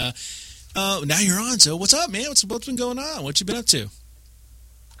issues, and now you're on. So what's up, man? What's been going on? What you been up to?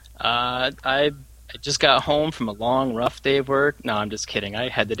 I just got home from a long, rough day of work. No, I'm just kidding. I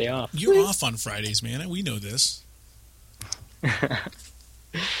had the day off. You're off on Fridays, man. We know this.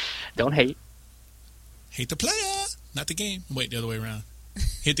 Don't hate. Hate the player, not the game. Wait, the other way around.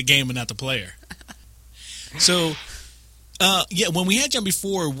 Hate the game, but not the player. So, when we had you on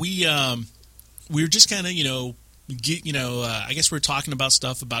before, we were just kind of, I guess we were talking about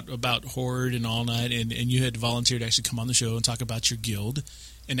stuff about Horde and All Night, and you had volunteered to actually come on the show and talk about your guild,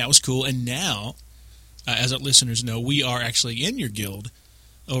 and that was cool. And now, as our listeners know, we are actually in your guild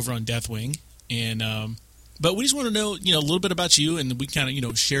over on Deathwing, and but we just want to know, a little bit about you, and we kind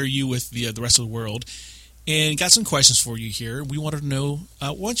of, share you with the rest of the world. And got some questions for you here. We wanted to know,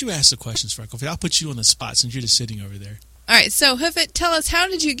 why don't you ask the questions, Freckleface? I'll put you on the spot since you're just sitting over there. All right, so Hoofit, tell us, how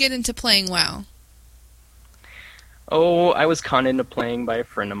did you get into playing WoW? Oh, I was conned into playing by a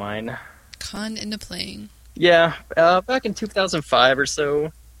friend of mine. Conned into playing? Yeah, back in 2005 or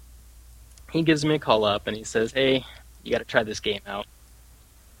so, he gives me a call up and he says, hey, you got to try this game out.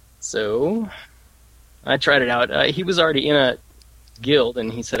 So, I tried it out. He was already in a guild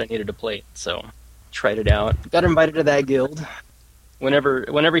and he said I needed to play it, so tried it out. Got invited to that guild.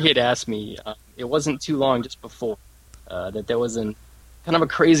 Whenever he had asked me, it wasn't too long just before that there was kind of a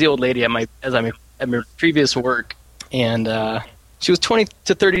crazy old lady at my previous work, and she was 20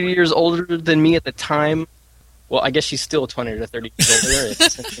 to 30 years older than me at the time. Well, I guess she's still 20 to 30 years older.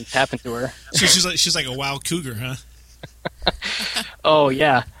 It's happened to her. So she's like a wild cougar, huh? Oh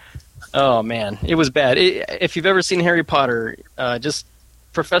yeah. Oh man, it was bad. If you've ever seen Harry Potter, just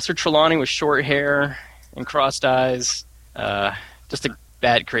Professor Trelawney with short hair and crossed eyes, just a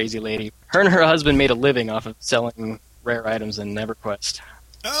bad, crazy lady. Her and her husband made a living off of selling rare items in EverQuest.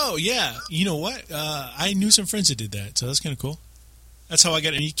 Oh, yeah. You know what? I knew some friends that did that, so that's kind of cool. That's how I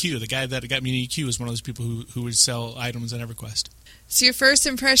got an EQ. The guy that got me an EQ was one of those people who would sell items in EverQuest. So your first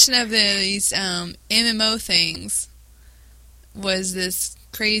impression of these MMO things was this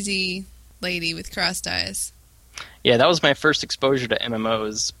crazy lady with crossed eyes. Yeah, that was my first exposure to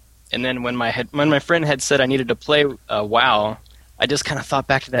MMOs. And then when my friend had said I needed to play WoW, I just kind of thought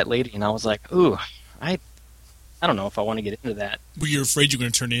back to that lady, and I was like, ooh, I don't know if I want to get into that. Were you afraid you were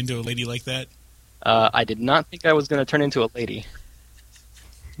going to turn into a lady like that? I did not think I was going to turn into a lady.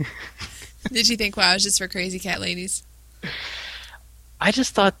 Did you think WoW was just for crazy cat ladies? I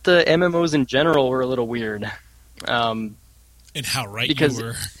just thought the MMOs in general were a little weird. And how right because, you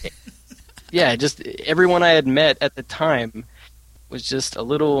were. Yeah, just everyone I had met at the time was just a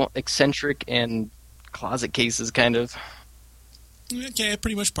little eccentric and closet cases, kind of. Okay,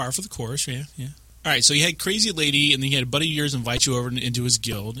 pretty much par for the course, yeah. All right, so you had Crazy Lady, and then you had a buddy of yours invite you over into his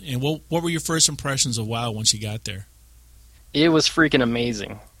guild. And what were your first impressions of WoW once you got there? It was freaking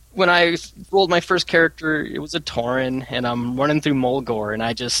amazing. When I rolled my first character, it was a Tauren, and I'm running through Mulgore, and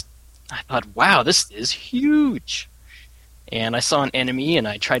I thought, wow, this is huge. And I saw an enemy, and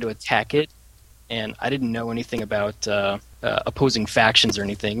I tried to attack it, and I didn't know anything about opposing factions or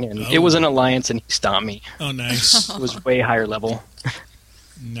anything, and It was an alliance, and he stomped me. Oh, nice. It was way higher level.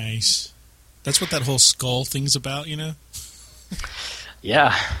 Nice. That's what that whole skull thing's about, you know?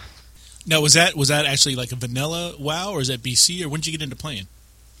 Yeah. Now, was that actually like a vanilla WoW, or is that BC, or when did you get into playing?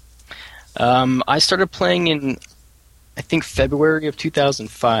 I started playing in, I think, February of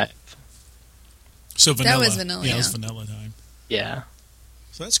 2005. So vanilla. That was vanilla, yeah. It was vanilla time. Yeah.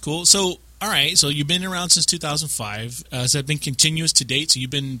 So that's cool. So, all right, so you've been around since 2005. Has that been continuous to date? So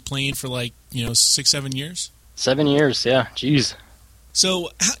you've been playing for 6-7 years? 7 years, yeah. Jeez.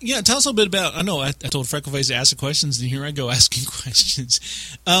 So, tell us a little bit about, I know I told Freckleface to ask the questions, and here I go asking questions.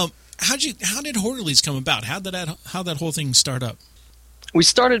 How did Horderlies come about? How that whole thing start up? We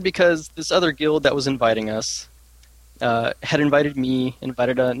started because this other guild that was inviting us had invited me,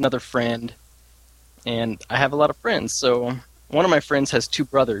 invited another friend, and I have a lot of friends. So one of my friends has 2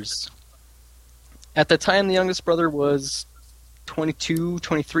 brothers, At the time, the youngest brother was 22,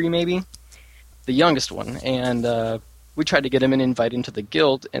 23 maybe, the youngest one, and we tried to get him an invite into the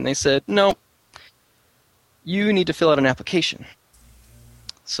guild, and they said, no, you need to fill out an application.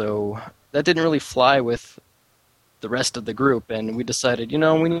 So that didn't really fly with the rest of the group, and we decided,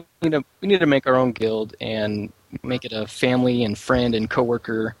 we need to make our own guild and make it a family and friend and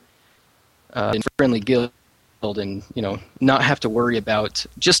coworker and friendly guild, and not have to worry about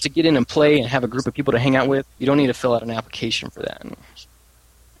just to get in and play and have a group of people to hang out with. You don't need to fill out an application for that.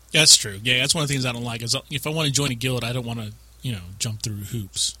 That's true. Yeah, that's one of the things I don't like. Is if I want to join a guild, I don't want to jump through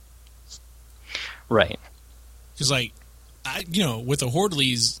hoops. Right. Because with the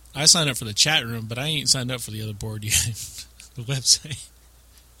Hordleys, I signed up for the chat room, but I ain't signed up for the other board yet. The website.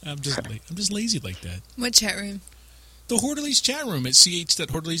 I'm just lazy like that. What chat room? The Hordleys chat room at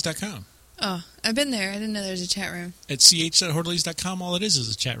ch.hordleys.com. Oh, I've been there. I didn't know there was a chat room. At ch.hordleys.com, all it is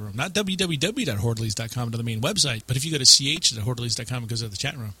a chat room. Not www.hordleys.com to the main website, but if you go to ch.hordleys.com, it goes to the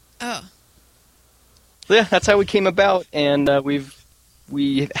chat room. Oh. Yeah, that's how we came about, and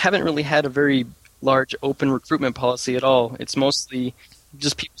we haven't really had a very large open recruitment policy at all. It's mostly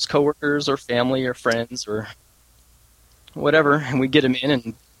just people's coworkers or family or friends or whatever, and we get them in, and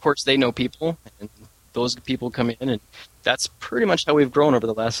of course they know people, and those people come in, and that's pretty much how we've grown over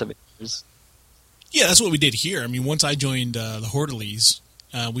the last 7 years. Yeah, that's what we did here. I mean, once I joined the Hordleys,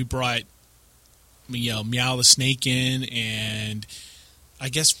 we brought Meow the Snake in, and I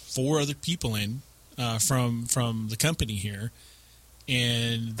guess 4 other people in from the company here.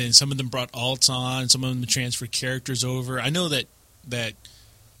 And then some of them brought alts on, some of them transferred characters over. I know that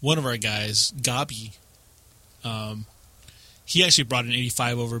one of our guys, Gabi, he actually brought an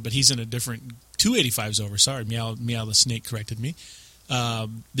 85 over, but he's in a different 285s over. Sorry, Meow the Snake corrected me.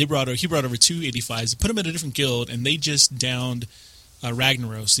 He brought over 2 85s, put them in a different guild, and they just downed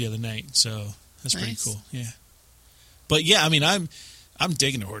Ragnaros the other night. So that's pretty cool. Yeah, but yeah, I mean, I'm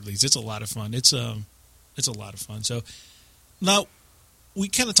digging the Hordleys. It's a lot of fun. It's a lot of fun. So now, we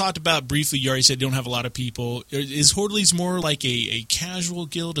kind of talked about briefly. You already said you don't have a lot of people. Is Hordleys more like a casual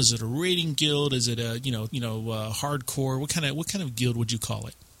guild? Is it a raiding guild? Is it a hardcore? What kind of guild would you call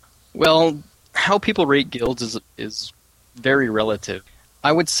it? Well, how people rate guilds is very relative.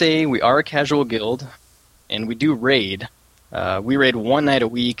 I would say we are a casual guild, and we do raid. We raid 1 night a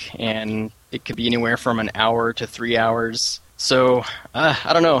week, and it could be anywhere from an hour to 3 hours. So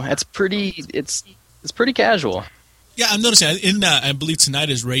I don't know. It's pretty casual. Yeah, I'm noticing. I believe tonight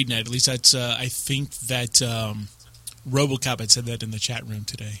is raid night. At least that's. I think that RoboCop had said that in the chat room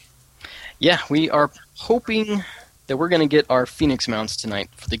today. Yeah, we are hoping that we're going to get our Phoenix mounts tonight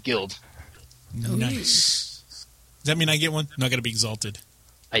for the guild. Nice. Does that mean I get one? No, I got to be exalted.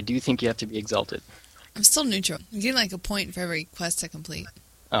 I do think you have to be exalted. I'm still neutral. You get like a point for every quest to complete.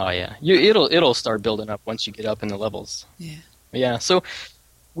 Oh yeah, it'll start building up once you get up in the levels. Yeah. So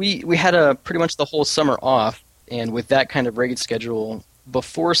we had pretty much the whole summer off. And with that kind of raid schedule,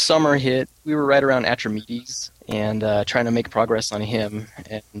 before summer hit, we were right around Atramedes and trying to make progress on him.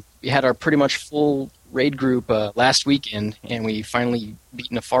 And we had our pretty much full raid group last weekend, and we finally beat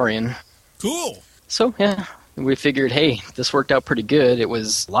Nefarian. Cool. So, yeah, we figured, hey, this worked out pretty good. It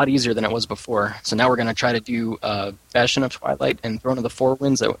was a lot easier than it was before. So now we're going to try to do Bastion of Twilight and Throne of the Four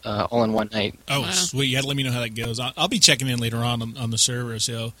Winds all in one night. Oh, wow. Sweet. You got to let me know how that goes. I'll be checking in later on the server.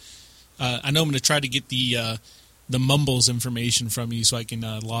 So I know I'm going to try to get the Mumbles information from you so I can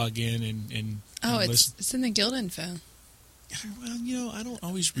log in and it's in the guild info. Well, I don't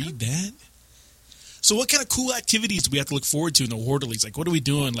always read that. So what kind of cool activities do we have to look forward to in the Hordleys? Like, what are we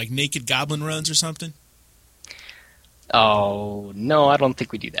doing? Like naked goblin runs or something? Oh, no, I don't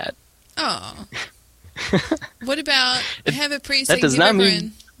think we do that. Oh. What about have a priest that does not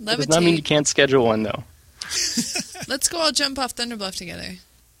mean levitate? That does not mean you can't schedule one, though. Let's go all jump off Thunderbluff together.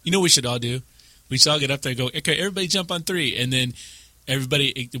 You know what we should all do? We should all get up there and go, okay, everybody jump on 3. And then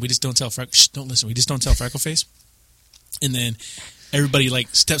everybody, we just don't tell don't listen, we just don't tell Freckleface. And then everybody,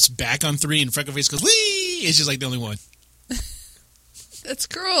 steps back on 3 and Freckleface goes, whee! It's just the only one. That's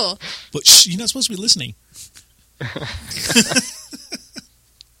cruel. But you're not supposed to be listening.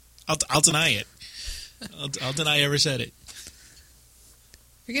 I'll deny it. I'll deny I ever said it.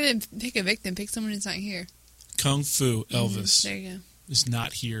 If you're going to pick a victim, pick someone who's not here. Kung Fu Elvis. There you go. Is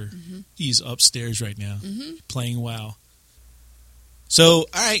not here. He's upstairs right now playing WoW. So,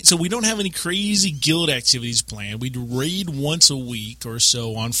 all right, so we don't have any crazy guild activities planned. We'd raid once a week or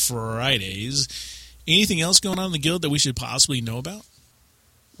so on Fridays. Anything else going on in the guild that we should possibly know about?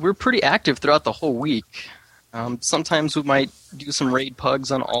 We're pretty active throughout the whole week. Sometimes we might do some raid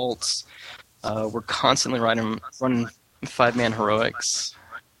pugs on alts. We're constantly running 5-man heroics.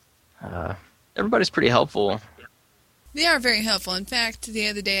 everybody's pretty helpful. They are very helpful. In fact, the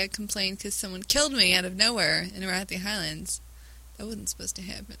other day I complained because someone killed me out of nowhere in Arathi Highlands. That wasn't supposed to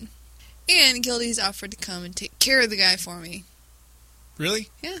happen. And Gildy's offered to come and take care of the guy for me. Really?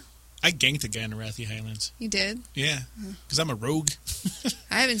 Yeah. I ganked a guy in Arathi Highlands. You did? Yeah, because I'm a rogue.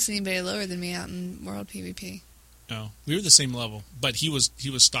 I haven't seen anybody lower than me out in World PvP. No, we were the same level, but he was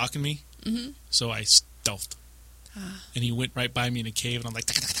stalking me, so I stealthed. And he went right by me in a cave, and I'm like,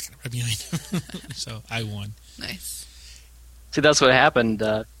 right behind him. So I won. Nice. See, that's what happened.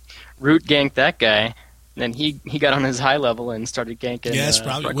 Root ganked that guy, and then he got on his high level and started ganking. Yes,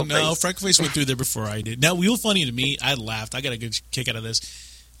 probably. Well, no, Freckleface. Freckleface went through there before I did. Now, real funny to me, I laughed. I got a good kick out of this.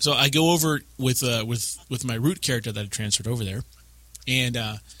 So I go over with my Root character that I transferred over there, and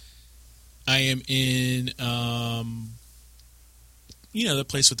I am in the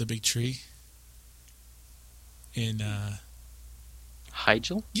place with the big tree in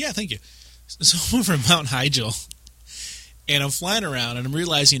Hyjal? Yeah, thank you. So I'm over Mount Hyjal, and I'm flying around, and I'm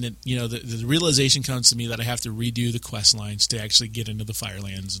realizing that the realization comes to me that I have to redo the quest lines to actually get into the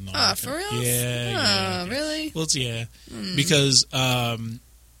Firelands and all. Oh, for real? Yeah. Really? Well, because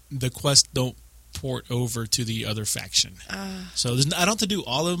the quests don't port over to the other faction. So I don't have to do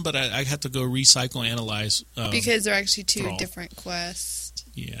all of them, but I have to go recycle and analyze. Because they're actually two Thrall. different quests.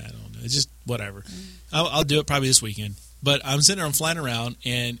 Yeah, I don't know. It's just whatever. I'll do it probably this weekend. But I'm sitting there, I'm flying around,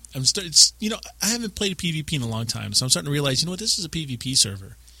 and I haven't played a PvP in a long time, so I'm starting to realize, this is a PvP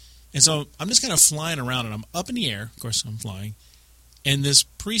server. And so I'm just kind of flying around, and I'm up in the air. Of course, I'm flying. And this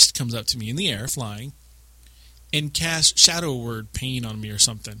priest comes up to me in the air, flying, and casts Shadow Word Pain on me or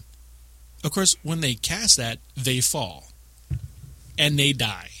something. Of course, when they cast that, they fall. And they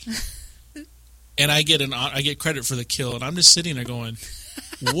die. And I get credit for the kill, and I'm just sitting there going,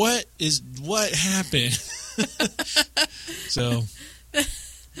 what happened? So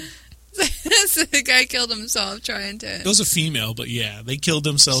the guy killed himself trying to. It was a female, but yeah, they killed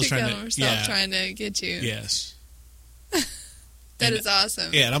themselves trying to get you. Yes, that is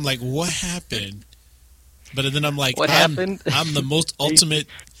awesome. Yeah, and I'm like, what happened? But then I'm like, what happened? I'm the most ultimate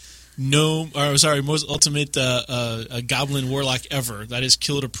most ultimate goblin warlock ever that has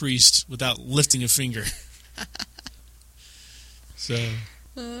killed a priest without lifting a finger. So.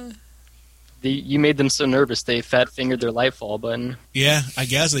 You made them so nervous they fat-fingered their Lightfall button. Yeah, I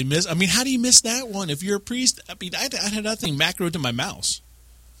guess they missed. I mean, how do you miss that one? If you're a priest, I mean, I had that thing macroed to my mouse.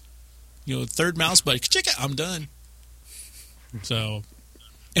 Third mouse button, check it, I'm done. So,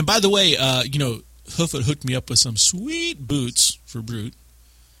 and by the way, Hoofit hooked me up with some sweet boots for Brute,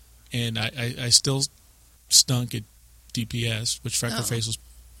 and I still stunk at DPS, which Freckleface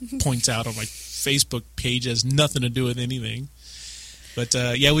points out on my Facebook page has nothing to do with anything. But,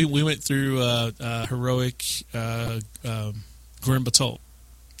 we went through heroic Grim Batol.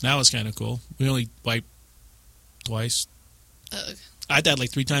 That was kind of cool. We only wiped twice. Ugh. I died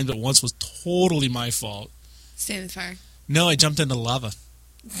like 3 times, but once was totally my fault. Stand in the fire. No, I jumped into lava.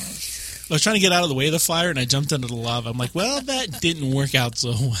 I was trying to get out of the way of the fire, and I jumped into the lava. I'm like, well, that didn't work out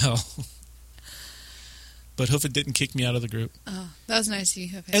so well. But Hoofit didn't kick me out of the group. Oh, that was nice of you,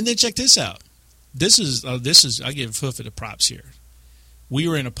 Hoofit. And then check this out. This is I give Hoofit a props here. We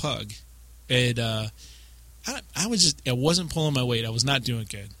were in a pug, and I wasn't pulling my weight. I was not doing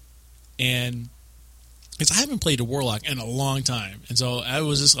good, and because I haven't played a warlock in a long time, and so I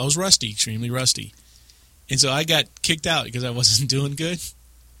was rusty, extremely rusty, and so I got kicked out because I wasn't doing good.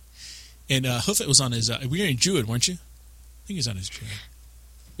 And Hoofit was on his. We were in Druid, weren't you? I think he was on his Druid.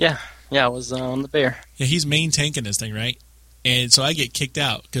 Yeah, I was on the bear. Yeah, he's main tanking this thing, right? And so I get kicked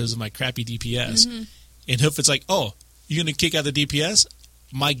out because of my crappy DPS, and Hoofit's like, "Oh, you're gonna kick out the DPS?"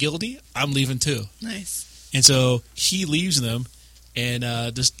 My guildie, I'm leaving too. Nice. And so he leaves them and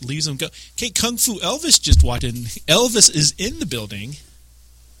just leaves them go. Okay, Kung Fu Elvis just walked in. Elvis is in the building.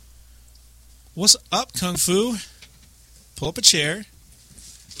 What's up, Kung Fu? Pull up a chair.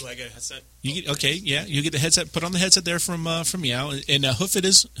 Do I get a headset? You get the headset. Put on the headset there from Meow. And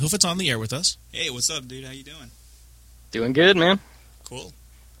Hoofit's on the air with us. Hey, what's up, dude? How you doing? Doing good, man. Cool.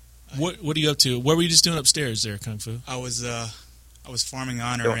 What are you up to? What were you just doing upstairs there, Kung Fu? I was farming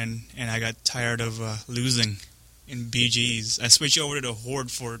honor, and I got tired of losing in BGs. I switched over to the Horde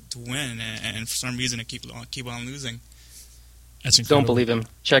to win, and for some reason I keep on losing. That's incredible. Don't believe him.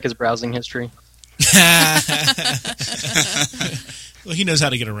 Check his browsing history. Well, he knows how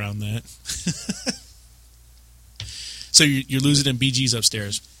to get around that. So you're losing in BGs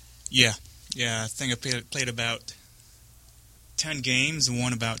upstairs. Yeah. I think I played about 10 games and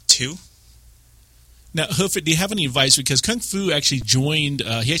won about 2. Now, Hoofit, do you have any advice? Because Kung Fu actually joined,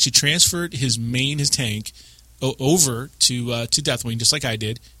 he actually transferred his tank over to Deathwing, just like I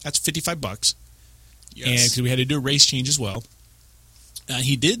did. That's $55. and because we had to do a race change as well.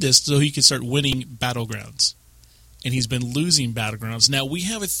 He did this so he could start winning Battlegrounds, and he's been losing Battlegrounds. Now, we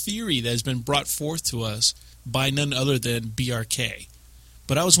have a theory that has been brought forth to us by none other than BRK.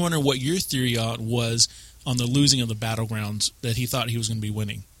 But I was wondering what your theory was on the losing of the Battlegrounds that he thought he was going to be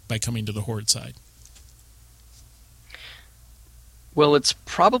winning by coming to the Horde side. Well, it's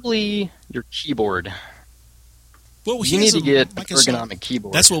probably your keyboard. Well, you need to get an Microsoft ergonomic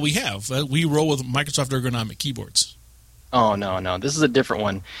keyboard. That's what we have. We roll with Microsoft ergonomic keyboards. Oh, no. This is a different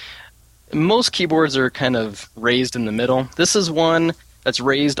one. Most keyboards are kind of raised in the middle. This is one that's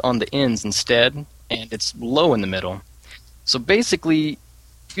raised on the ends instead, and it's low in the middle. So basically,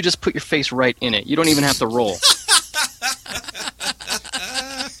 you just put your face right in it. You don't even have to roll.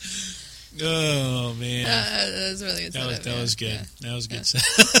 Oh, man. That was really good. That was good. Yeah. That was good.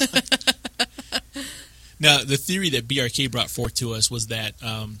 Now, the theory that BRK brought forth to us was that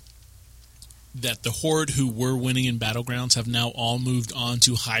that the Horde who were winning in Battlegrounds have now all moved on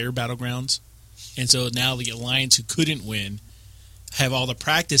to higher Battlegrounds. And so now the Alliance who couldn't win have all the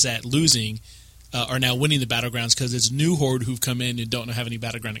practice at losing are now winning the Battlegrounds because it's new Horde who've come in and don't have any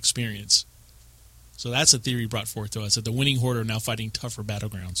Battleground experience. So that's a theory brought forth to us, that the winning Horde are now fighting tougher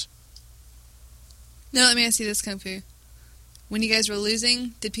Battlegrounds. Now, let me ask you this, Kung Fu. When you guys were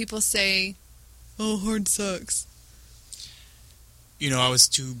losing, did people say, "Oh, Horde sucks"? I was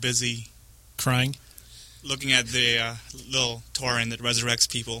too busy crying, looking at the little torrent that resurrects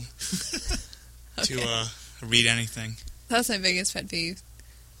people to read anything. That's my biggest pet peeve.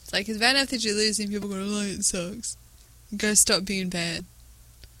 It's like, it's bad enough that you're losing, people are going, "Oh, it sucks." You gotta stop being bad.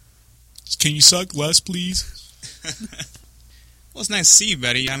 Can you suck less, please? Well, it's nice to see you,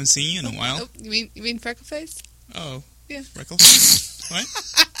 Betty. I haven't seen you in a while. Oh, you mean Freckleface? Oh. Yeah. Freckle? What?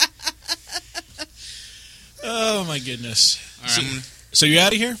 Oh, my goodness. All right, so you're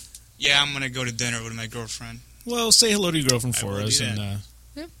out of here? Yeah, I'm going to go to dinner with my girlfriend. Well, say hello to your girlfriend for us. And,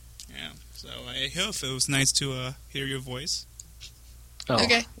 yeah. So, hey, Huff, it was nice to hear your voice. Oh,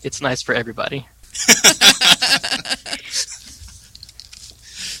 okay. It's nice for everybody.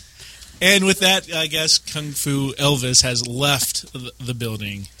 And with that, I guess Kung Fu Elvis has left the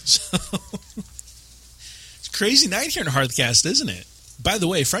building. So it's a crazy night here in Hearthcast, isn't it? By the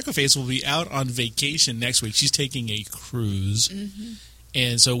way, Freckleface will be out on vacation next week. She's taking a cruise. Mm-hmm.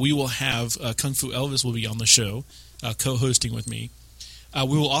 And so we will have Kung Fu Elvis will be on the show, co-hosting with me.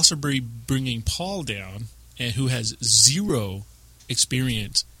 We will also be bringing Paul down, who has zero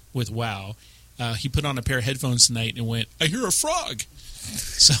experience with WoW. He put on a pair of headphones tonight and went, "I hear a frog."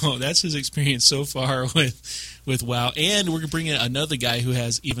 So that's his experience so far with WoW. And we're going to bring in another guy who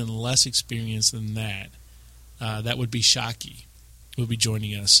has even less experience than that. That would be Shaki, who will be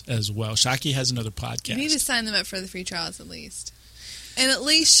joining us as well. Shaki has another podcast. You need to sign them up for the free trials at least. And at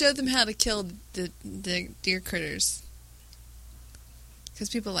least show them how to kill the deer critters. Because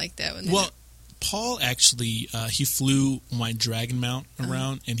people like that. Paul actually, he flew my dragon mount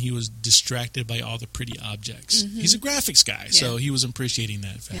around, and he was distracted by all the pretty objects. Mm-hmm. He's a graphics guy, so he was appreciating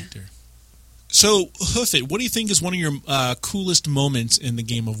that factor. Yeah. So, Hoofit, what do you think is one of your coolest moments in the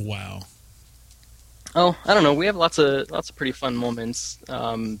game of WoW? Oh, I don't know. We have lots of pretty fun moments.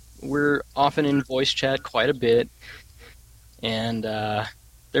 We're often in voice chat quite a bit, and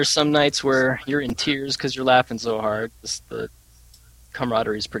there's some nights where you're in tears because you're laughing so hard. The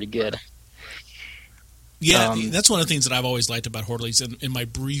camaraderie is pretty good. Yeah, that's one of the things that I've always liked about Hordelies in my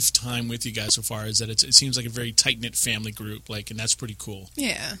brief time with you guys so far is that it seems like a very tight-knit family group, and that's pretty cool.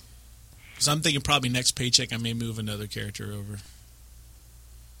 Yeah. Because I'm thinking probably next paycheck I may move another character over.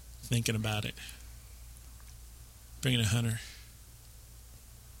 Thinking about it. Bringing a hunter.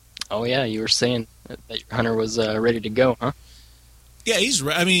 Oh, yeah, you were saying that your hunter was ready to go, huh? Yeah,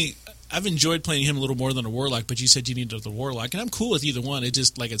 I mean, I've enjoyed playing him a little more than a warlock, but you said you needed the warlock, and I'm cool with either one. It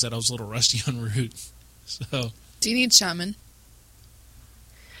just, like I said, I was a little rusty on root. So, do you need shaman?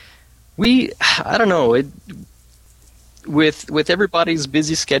 I don't know. With everybody's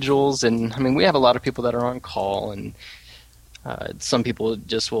busy schedules, and I mean, we have a lot of people that are on call, and some people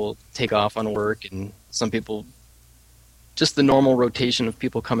just will take off on work, and some people just the normal rotation of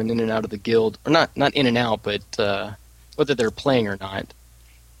people coming in and out of the guild, or not in and out, but whether they're playing or not.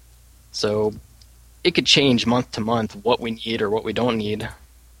 So it could change month to month what we need or what we don't need.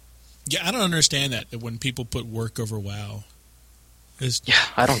 Yeah, I don't understand that when people put work over WoW. Yeah,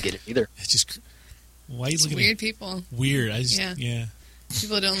 I don't get it either. It's just why are you looking weird at people. Weird. Yeah.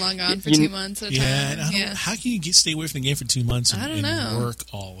 People don't log on for 2 months at a time. Yeah, how can you stay away from the game for 2 months and know. Work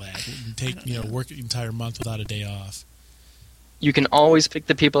all that? And take work an entire month without a day off. You can always pick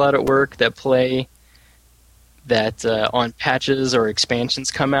the people out at work that play that on patches or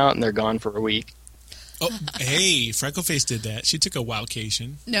expansions come out and they're gone for a week. Oh, hey, Freckleface did that. She took a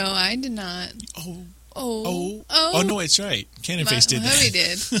wowcation. No, I did not. Oh, no, it's right. Cannonface did that. Hubby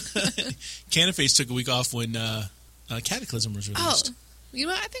did. Cannonface took a week off when Cataclysm was released. You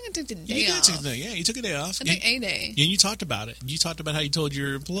know what? I think I took the day off. You took a day off. I took a day. And you talked about it. You talked about how you told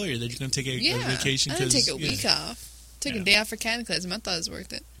your employer that you're going to take a vacation. I didn't take a week off. Took a day off for Cataclysm. I thought it was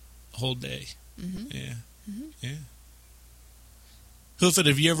worth it. Whole day. Mm-hmm. Yeah. Mm-hmm. Yeah. Hoofit,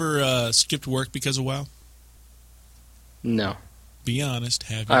 have you ever skipped work because of WoW? No. Be honest.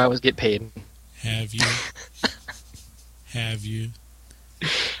 Have you? I always get paid. Have you? Have you?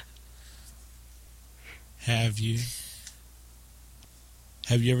 Have you?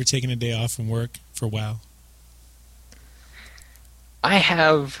 Have you ever taken a day off from work for WoW? I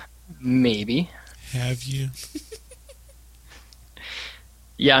have, maybe. Have you?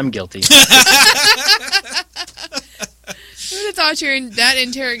 Yeah, I'm guilty. Who would have thought that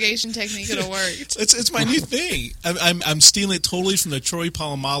interrogation technique could have worked? It's my new thing. I'm stealing it totally from the Troy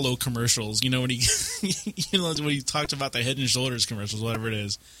Polamalu commercials. You know when he when he talked about the Head and Shoulders commercials, whatever it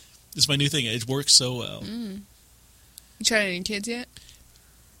is. It's my new thing. It works so well. You tried any kids yet?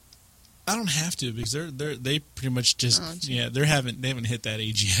 I don't have to because they pretty much just they haven't hit that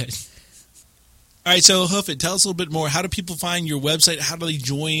age yet. All right, so Hoofit, tell us a little bit more. How do people find your website? How do they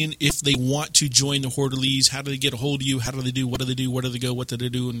join if they want to join the Horderlies? How do they get a hold of you? How do they do? What do they do? Where do they go? What do they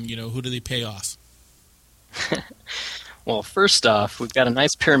do? And who do they pay off? Well, first off, we've got a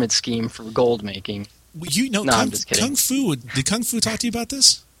nice pyramid scheme for gold making. I'm just kidding. Kung Fu. Did Kung Fu talk to you about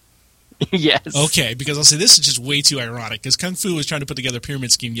this? Yes. Okay, because I'll say this is just way too ironic because Kung Fu was trying to put together a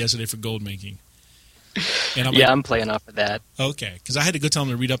pyramid scheme yesterday for gold making. And I'm playing off of that. Okay, because I had to go tell him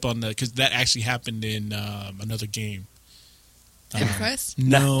to read up on because that actually happened in another game. EverQuest?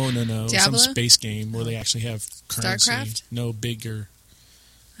 No. Diablo? Some space game where they actually have currency. StarCraft? No, bigger.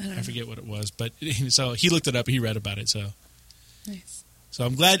 I forget what it was, but so he looked it up. He read about it. So nice. So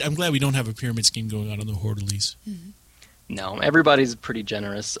I'm glad we don't have a pyramid scheme going on the Horderlies. Mm-hmm. No, everybody's pretty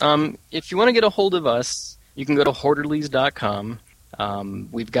generous. If you want to get a hold of us, you can go to horderlies.com.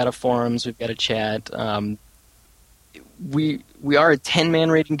 We've got a forums, we've got a chat. We are a 10-man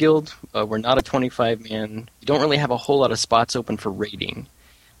raiding guild. We're not a 25-man. We don't really have a whole lot of spots open for raiding.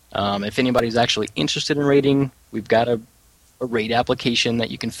 If anybody's actually interested in raiding, we've got a raid application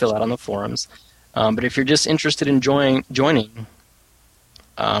that you can fill out on the forums. But if you're just interested in joining,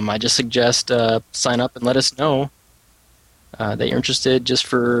 I just suggest sign up and let us know that you're interested just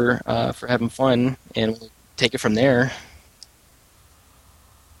for having fun, and we'll take it from there.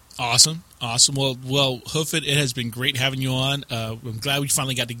 Awesome. Well, Hoofit, it has been great having you on. I'm glad we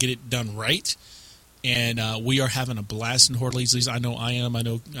finally got to get it done right, and we are having a blast in Horderlies. At least I know I am. I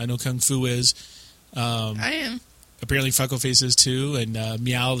know Kung Fu is. I am. Apparently, Freckleface is too, and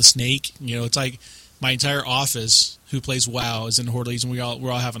Meow the Snake. It's like my entire office who plays WoW is in Horderlies, and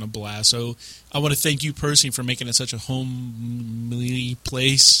we're all having a blast. So I want to thank you personally for making it such a homey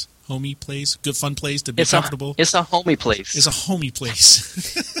place, good fun place to be comfortable. It's a homey place. It's a homey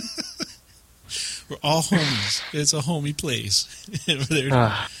place. We're all homies. It's a homey place.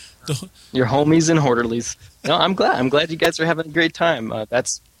 Your homies and Horderlies. No, I'm glad you guys are having a great time.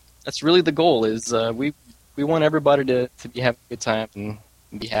 That's really the goal. Is we want everybody to be having a good time and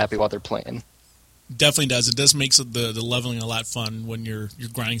be happy while they're playing. Definitely does. It does make the leveling a lot fun when you're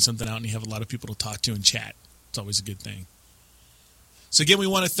grinding something out and you have a lot of people to talk to and chat. It's always a good thing. So again, we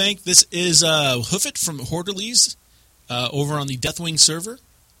want to thank. This is Hoofit from Horderlies over on the Deathwing server.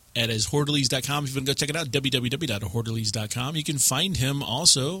 It is Horderlies.com. If you want to go check it out, www.horderlies.com. You can find him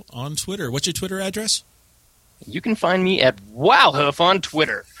also on Twitter. What's your Twitter address? You can find me at WowHoof on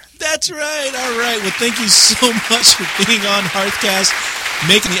Twitter. That's right. All right. Well, thank you so much for being on Hearthcast,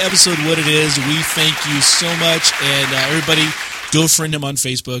 making the episode what it is. We thank you so much. And everybody, go friend him on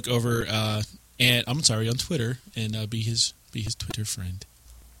Facebook on Twitter, and be his Twitter friend.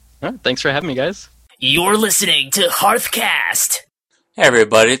 All right, thanks for having me, guys. You're listening to Hearthcast. Hey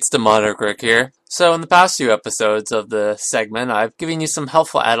everybody, it's Demonic Rick here. So in the past few episodes of the segment, I've given you some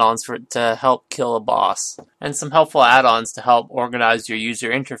helpful add-ons to help kill a boss, and some helpful add-ons to help organize your user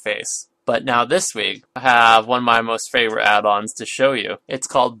interface. But now this week, I have one of my most favorite add-ons to show you. It's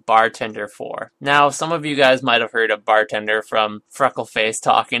called Bartender 4. Now, some of you guys might have heard of Bartender from Freckleface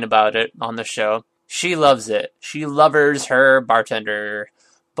talking about it on the show. She loves it. She lovers her Bartender,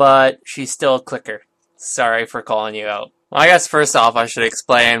 but she's still a clicker. Sorry for calling you out. Well, I guess first off, I should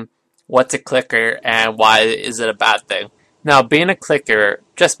explain what's a clicker and why is it a bad thing. Now, being a clicker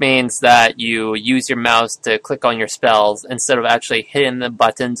just means that you use your mouse to click on your spells instead of actually hitting the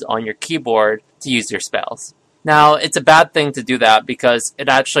buttons on your keyboard to use your spells. Now, it's a bad thing to do that because it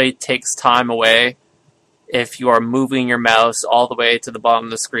actually takes time away if you are moving your mouse all the way to the bottom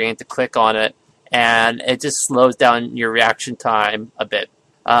of the screen to click on it, and it just slows down your reaction time a bit.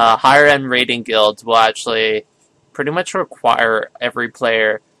 Higher end rating guilds will actually pretty much require every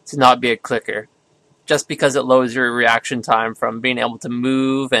player to not be a clicker, just because it lowers your reaction time from being able to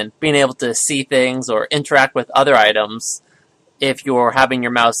move and being able to see things or interact with other items if you're having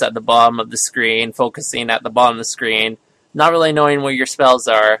your mouse at the bottom of the screen, focusing at the bottom of the screen, not really knowing where your spells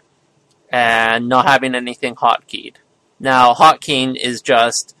are, and not having anything hotkeyed. Now, hotkeying is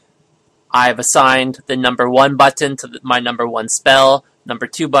just, I've assigned the number 1 button to my number 1 spell, number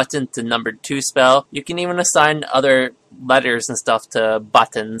 2 button to number 2 spell. You can even assign other letters and stuff to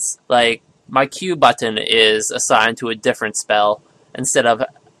buttons. Like, my Q button is assigned to a different spell instead of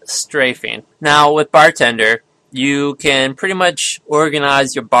strafing. Now, with Bartender, you can pretty much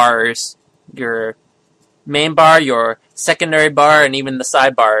organize your bars, your main bar, your secondary bar, and even the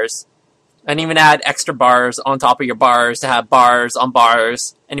sidebars, and even add extra bars on top of your bars to have bars on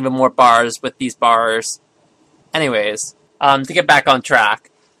bars, and even more bars with these bars. Anyways, to get back on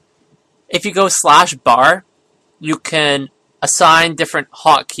track, if you go /bar, you can assign different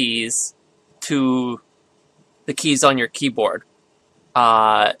hotkeys to the keys on your keyboard.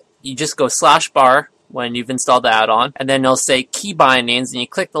 You just go /bar when you've installed the add-on, and then it'll say key bindings, and you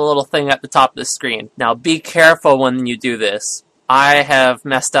click the little thing at the top of the screen. Now, be careful when you do this. I have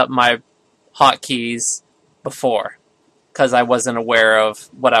messed up my hotkeys before, because I wasn't aware of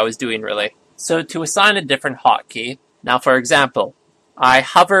what I was doing, really. So, to assign a different hotkey, now, for example, I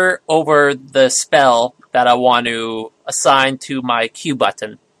hover over the spell that I want to assign to my Q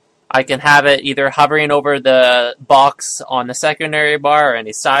button. I can have it either hovering over the box on the secondary bar or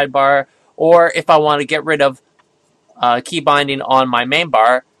any sidebar, or if I want to get rid of key binding on my main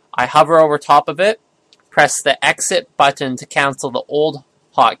bar, I hover over top of it, press the exit button to cancel the old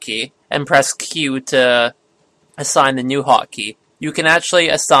hotkey, and press Q to assign the new hotkey. You can actually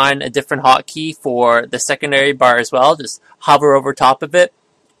assign a different hotkey for the secondary bar as well. Just hover over top of it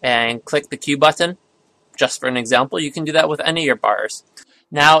and click the Q button. Just for an example, you can do that with any of your bars.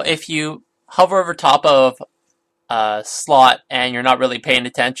 Now, if you hover over top of a slot and you're not really paying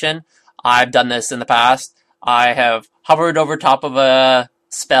attention, I've done this in the past. I have hovered over top of a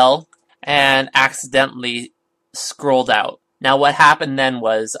spell and accidentally scrolled out. Now, what happened then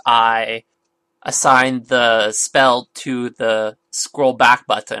was I assigned the spell to the scroll back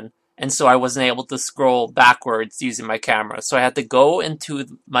button, and so I wasn't able to scroll backwards using my camera. So I had to go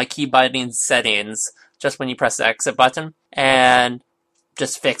into my key binding settings just when you press the exit button and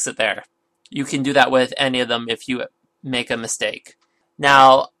just fix it there. You can do that with any of them if you make a mistake.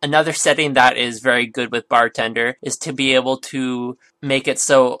 Now, another setting that is very good with Bartender is to be able to make it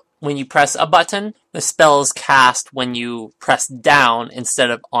so when you press a button, the spell is cast when you press down instead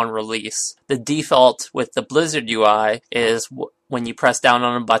of on release. The default with the Blizzard UI is when you press down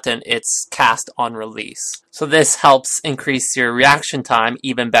on a button, it's cast on release. So this helps increase your reaction time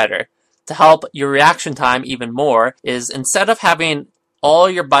even better. To help your reaction time even more is instead of having all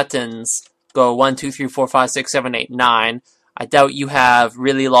your buttons go 1, 2, 3, 4, 5, 6, 7, 8, 9, I doubt you have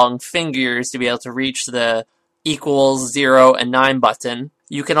really long fingers to be able to reach the equals, 0, and 9 button.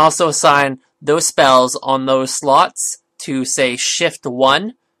 You can also assign those spells on those slots to, say, Shift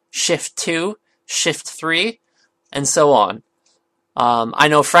 1, Shift 2, Shift 3, and so on. I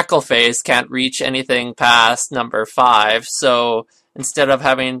know Freckleface can't reach anything past number 5, so instead of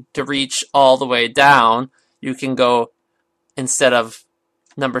having to reach all the way down, you can go, instead of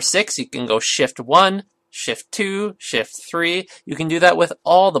number 6, you can go Shift 1, Shift 2, Shift 3. You can do that with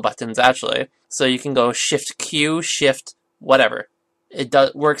all the buttons, actually. So you can go Shift Q, Shift whatever. It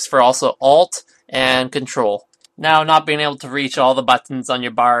works for also Alt and Control. Now, not being able to reach all the buttons on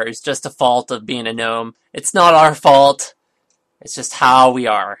your bar is just a fault of being a gnome. It's not our fault. It's just how we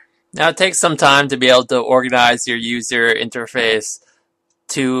are. Now, it takes some time to be able to organize your user interface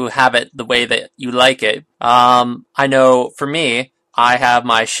to have it the way that you like it. I know for me, I have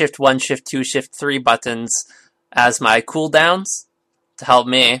my Shift 1, Shift 2, Shift 3 buttons as my cooldowns to help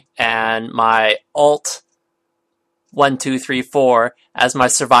me, and my Alt 1, 2, 3, 4 as my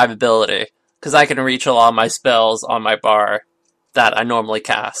survivability, because I can reach a lot of my spells on my bar that I normally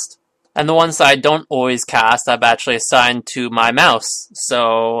cast. And the ones that I don't always cast, I've actually assigned to my mouse,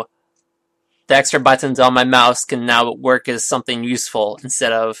 so the extra buttons on my mouse can now work as something useful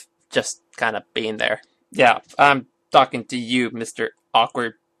instead of just kind of being there. Yeah, I'm talking to you, Mr.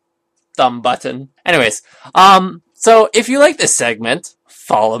 Awkward Thumb Button. Anyways, so if you like this segment,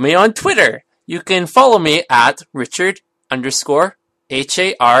 follow me on Twitter. You can follow me at Richard_HARLOW.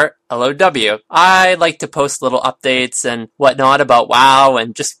 I like to post little updates and whatnot about WoW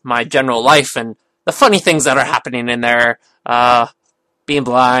and just my general life and the funny things that are happening in there, being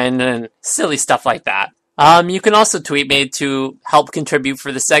blind and silly stuff like that. You can also tweet me to help contribute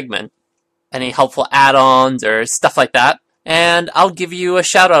for the segment. Any helpful add-ons or stuff like that. And I'll give you a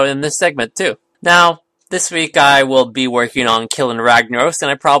shout out in this segment too. Now, this week I will be working on killing Ragnaros,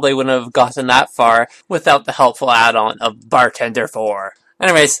 and I probably wouldn't have gotten that far without the helpful add-on of Bartender 4.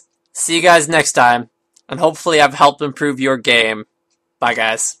 Anyways, see you guys next time, and hopefully I've helped improve your game. Bye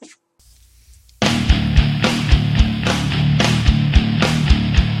guys.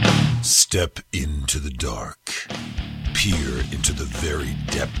 Step into the dark. Peer into the very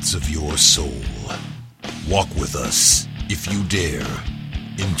depths of your soul. Walk with us, if you dare,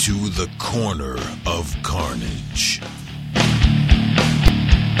 into the corner of carnage.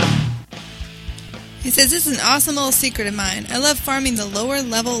 He says, this is an awesome little secret of mine. I love farming the lower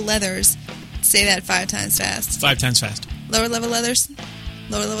level leathers. Say that 5 times fast. 5 times fast. Lower level leathers.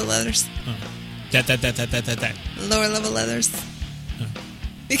 Lower level leathers. Oh. That. Lower level leathers.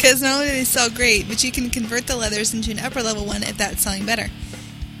 Because not only do they sell great, but you can convert the leathers into an upper level one if that's selling better.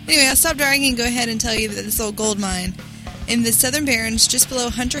 Anyway, I'll stop dragging and go ahead and tell you that this old gold mine. In the Southern Barrens, just below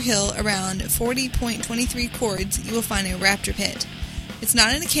Hunter Hill, around 40.23 cords, you will find a raptor pit. It's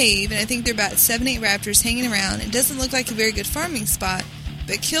not in a cave, and I think there are about 7-8 raptors hanging around. It doesn't look like a very good farming spot,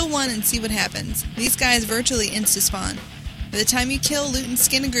 but kill one and see what happens. These guys virtually insta-spawn. By the time you kill, loot, and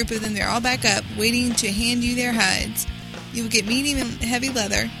skin a group of them, they're all back up, waiting to hand you their hides. You will get medium and heavy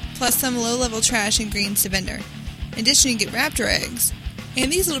leather, plus some low-level trash and greens to vendor. In addition, you get raptor eggs.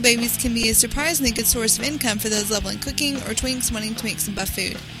 And these little babies can be a surprisingly good source of income for those leveling cooking or twinks wanting to make some buff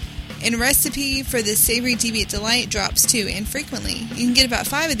food. And a recipe for this savory deviant delight drops too, and frequently. You can get about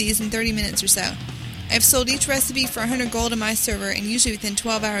 5 of these in 30 minutes or so. I've sold each recipe for 100 gold on my server, and usually within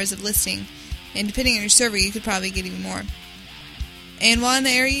 12 hours of listing. And depending on your server, you could probably get even more. And while in the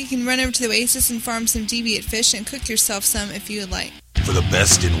area, you can run over to the Oasis and farm some deviant fish and cook yourself some if you would like. For the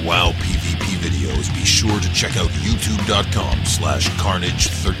best in WoW PvP videos, be sure to check out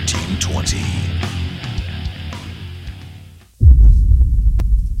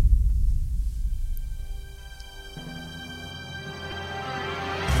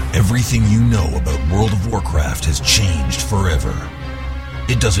Everything you know about World of Warcraft has changed forever.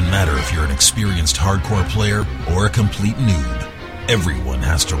 It doesn't matter if you're an experienced hardcore player or a complete noob. Everyone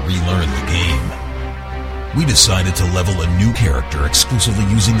has to relearn the game. We decided to level a new character exclusively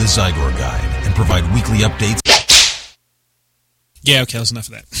using the Zygor Guide and provide weekly updates. Yeah, okay, that's enough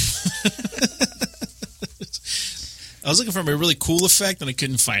of that. I was looking for a really cool effect and I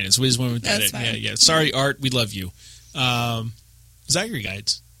couldn't find it, so we just went with that. That's fine. Yeah. Sorry, Art, we love you. Zygor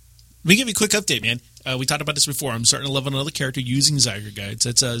Guides. Let me give you a quick update, man. We talked about this before. I'm starting to level another character using Zygor Guides.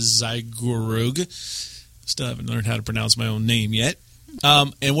 That's a Zygorog. Still haven't learned how to pronounce my own name yet.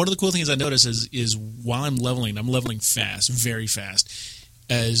 And one of the cool things I notice is while I'm leveling fast, very fast,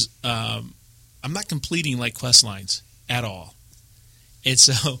 as I'm not completing like quest lines at all. And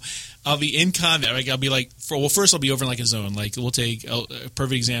so I'll be in combat. Like I'll be like, first I'll be over in like a zone. Like we'll take a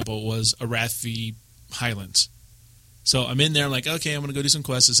perfect example was Arathi Highlands. So I'm in there. I'm like, okay, I'm going to go do some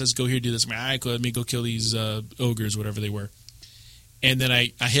quests. It says go here, do this. I'm like, all right, cool, let me go kill these ogres, whatever they were. And then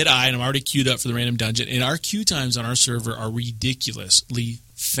I hit I, and I'm already queued up for the random dungeon. And our queue times on our server are ridiculously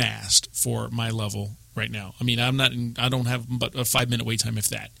fast for my level right now. I mean, I don't have but a 5-minute wait time, if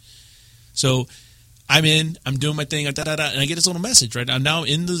that. So I'm doing my thing, and I get this little message, right? I'm now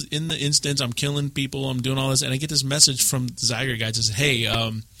in the instance, I'm killing people, I'm doing all this, and I get this message from the Zygor guys that says, hey,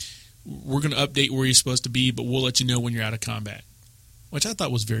 we're going to update where you're supposed to be, but we'll let you know when you're out of combat. Which I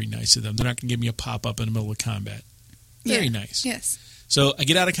thought was very nice of them. They're not going to give me a pop-up in the middle of combat. Very nice. Yes. So I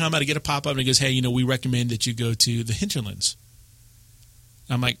get out of combat, I get a pop-up, and it goes, hey, we recommend that you go to the hinterlands.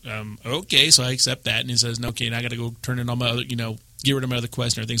 I'm like, okay, so I accept that. And he says, no, okay, now I got to go turn in all my other, get rid of my other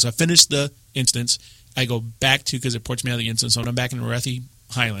quests and everything. So I finish the instance. I go back to, because it ports me out of the instance, so I'm back in Arathi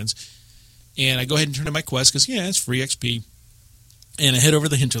Highlands. And I go ahead and turn in my quest, because, it's free XP. And I head over to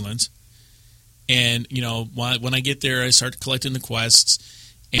the hinterlands. And, when I get there, I start collecting the quests.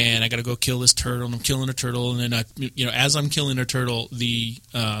 And I got to go kill this turtle, and I'm killing a turtle, and then as I'm killing a turtle, the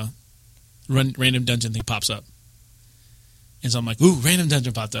random dungeon thing pops up, and so I'm like, "Ooh, random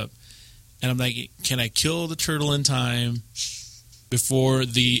dungeon popped up," and I'm like, "Can I kill the turtle in time before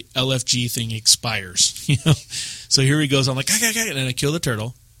the LFG thing expires?" So here he goes. I'm like, and then I kill the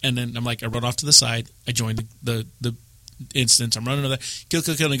turtle, and then I'm like, I run off to the side. I join the instance. I'm running over there, kill,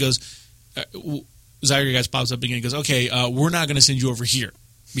 and he goes, Zygor guys pops up again. He goes, "Okay, we're not going to send you over here."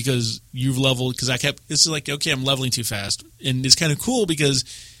 Because you've leveled, because it's like, okay, I'm leveling too fast. And it's kind of cool because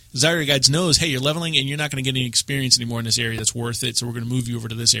Zygor Guides knows, hey, you're leveling and you're not going to get any experience anymore in this area that's worth it, so we're going to move you over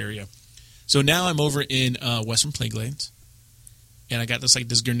to this area. So now I'm over in Western Plaguelands, and I got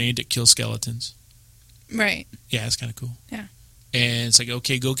this grenade that kills skeletons. Right. Yeah, it's kind of cool. Yeah. And it's like,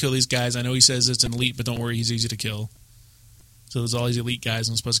 okay, go kill these guys. I know he says it's an elite, but don't worry, he's easy to kill. So there's all these elite guys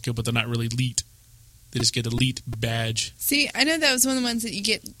I'm supposed to kill, but they're not really elite. They just get elite badge. See, I know that was one of the ones that you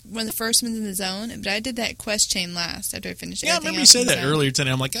get one of the first ones in the zone, but I did that quest chain last after I finished Yeah, I everything remember you else said in the that zone. earlier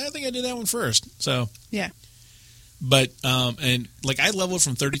today. I'm like, I think I did that one first. So Yeah. But, and like I leveled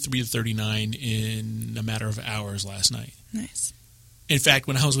from 33 to 39 in a matter of hours last night. Nice. In fact,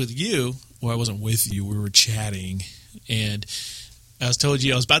 when I was with you, well, I wasn't with you, we were chatting, and I was told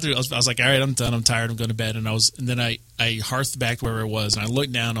you, I was like, all right, I'm done, I'm tired, I'm going to bed, and then I hearthed back where I was, and I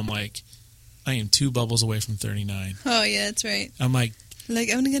looked down, I'm like, I am 2 bubbles away from 39. Oh, yeah, that's right. I'm like, I'm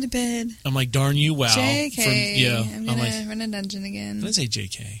going to go to bed. I'm like, darn you, wow. JK. I'm going like, to run a dungeon again. I didn't say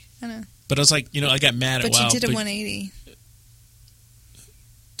JK. I know. But I was like, I got mad at But WoW. you did a 180.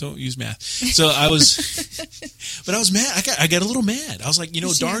 Don't use math. So I was, but I was mad. I got a little mad. I was like,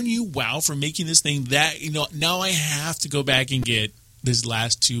 darn you, WoW, for making this thing that, now I have to go back and get this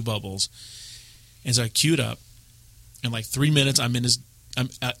last 2 bubbles. And so I queued up. In like 3 minutes, I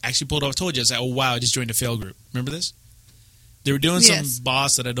actually pulled off. I told you, I said, oh, wow, I just joined a fail group. Remember this? They were doing some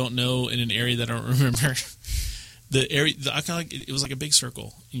boss that I don't know in an area that I don't remember. The area, it was like a big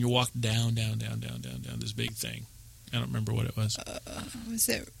circle. And you walk down this big thing. I don't remember what it was. Was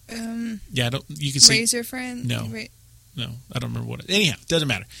it? Yeah, you can see. Raise your friend? No, I don't remember what it. Anyhow, doesn't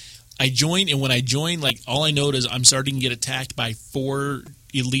matter. I joined, and when I joined, like all I know is I'm starting to get attacked by 4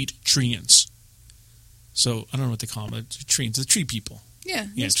 elite treants. So I don't know what they call them. Treants, the tree people. Yeah,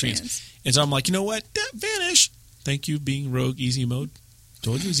 treants. And so I'm like, you know what? Vanish. Thank you, being rogue easy mode.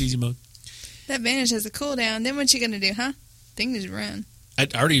 Told you it was easy mode. That vanish has a cooldown. Then what you gonna do, huh? Thing just run. I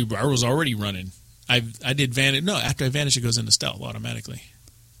was already running. I did vanish. No, after I vanish, it goes into stealth automatically.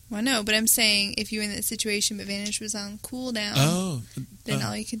 Well, no, but I'm saying if you're in that situation, but vanish was on cooldown, then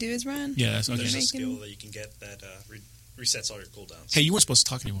all you could do is run. Yeah, that's okay. There's a skill that you can get that resets all your cooldowns. Hey, you weren't supposed to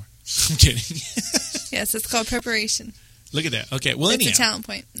talk anymore. I'm kidding. Yes, it's called preparation. Look at that. Okay, well, it's anyhow, a talent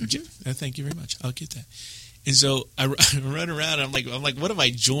point. Mm-hmm. Thank you very much. I'll get that. And so I run around. And I'm like, what have I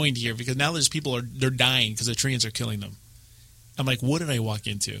joined here? Because now there's people they're dying because the treants are killing them. I'm like, what did I walk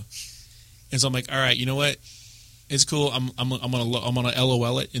into? And so I'm like, all right, you know what? It's cool. I'm gonna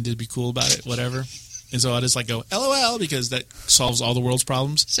LOL it and just be cool about it, whatever. And so I just go LOL because that solves all the world's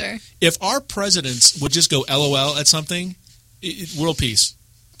problems. Sure. If our presidents would just go LOL at something, world peace.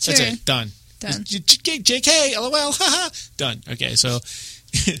 Sure. That's it. Done. JK, LOL, haha. Done. Okay, so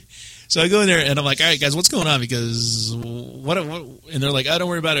so I go in there and I'm like, all right, guys, what's going on? Because what? And they're like, oh, don't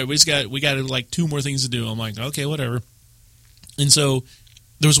worry about it. We got like 2 more things to do. I'm like, okay, whatever. And so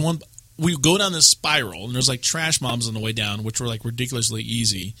there was one. We go down this spiral, and there's like trash mobs on the way down, which were like ridiculously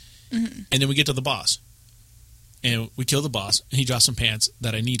easy. Mm-hmm. And then we get to the boss, and we kill the boss, and he drops some pants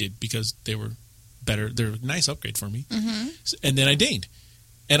that I needed because they were better. They're a nice upgrade for me. Mm-hmm. And then I dinged,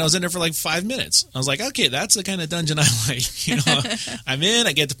 and I was in there for like 5 minutes. I was like, okay, that's the kind of dungeon I like. I'm in,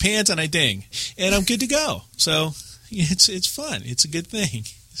 I get the pants, and I ding, and I'm good to go. So it's fun. It's a good thing.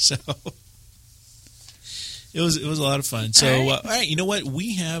 So. It was a lot of fun. So, all right, you know what?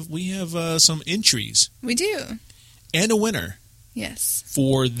 We have some entries. We do. And a winner. Yes.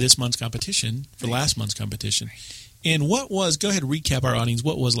 For this month's competition, for last month's competition. And go ahead and recap our audience.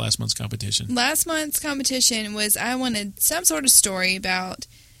 What was last month's competition? Last month's competition was I wanted some sort of story about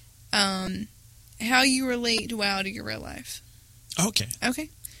how you relate WoW to your real life. Okay.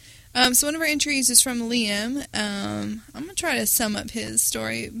 So one of our entries is from Liam. I'm going to try to sum up his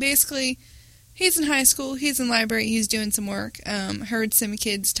story. Basically, he's in high school. He's in library. He's doing some work. Heard some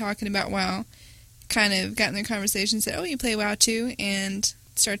kids talking about WoW. Kind of got in their conversation. Said, "Oh, you play WoW too?" And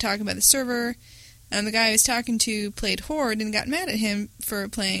started talking about the server. The guy I was talking to played Horde and got mad at him for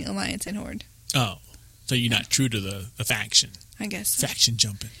playing Alliance and Horde. Oh, so you're not true to the faction. I guess so. Faction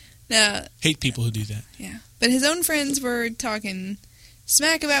jumping. Hate people who do that. Yeah, but his own friends were talking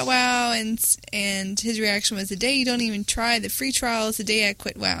smack about WoW, and his reaction was, the day you don't even try the free trial is the day I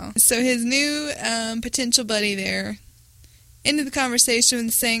quit WoW. So his new potential buddy there ended the conversation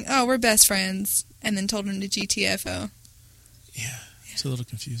with saying, oh, we're best friends, and then told him to GTFO. Yeah, it's a little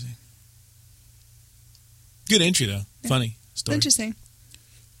confusing. Good entry, though. Yeah. Funny story. Interesting.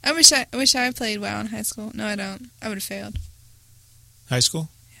 I wish I played WoW in high school. No, I don't. I would have failed. High school?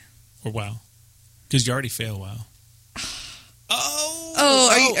 Yeah. Or WoW? Because you already failed WoW.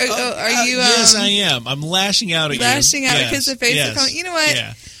 Are you? Yes, I am. I'm lashing out at you. Lashing out because of Facebook comment. You know what?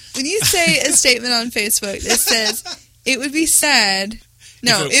 Yeah. When you say a statement on Facebook that says it would be sad,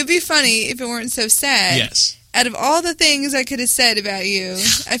 it would be funny if it weren't so sad. Yes. Out of all the things I could have said about you,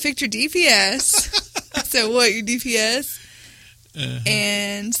 I picked your DPS. So what, your DPS?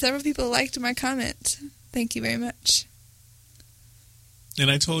 And several people liked my comment. Thank you very much.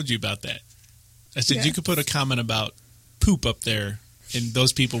 And I told you about that. I said Yeah. you could put a comment about poop up there, and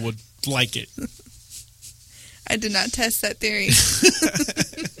those people would like it. I did not test that theory.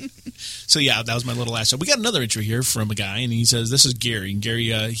 So, yeah, that was my little last show. We got another entry here from a guy, and he says, this is Gary. And Gary,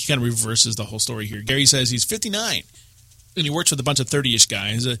 he kind of reverses the whole story here. Gary says he's 59, and he works with a bunch of 30-ish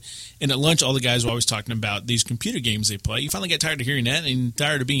guys. And at lunch, all the guys were always talking about these computer games they play. He finally got tired of hearing that and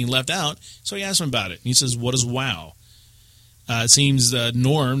tired of being left out, so he asked him about it. And he says, what is WoW? It seems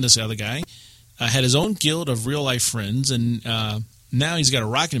Norm, this other guy, had his own guild of real-life friends, and now he's got a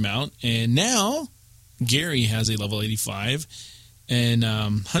rocket mount. And now Gary has a level 85 and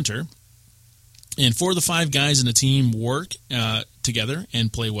Hunter. And 4 of the 5 guys in the team work together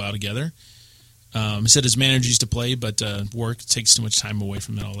and play WoW together. He said his manager used to play, but work takes too much time away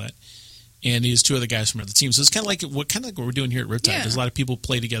from it, all that. And he has 2 other guys from the team. So it's kind of like what we're doing here at Riptide. Yeah. There's a lot of people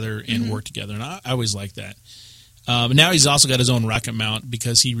play together and work together, and I always like that. Now he's also got his own rocket mount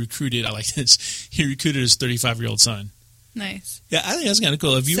because he recruited, I like this, he recruited his 35-year-old son. Nice. Yeah, I think that's kind of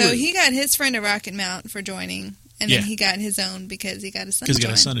cool. He got his friend a rocket mount for joining, and Yeah. then he got his own because he got his son Because to he join.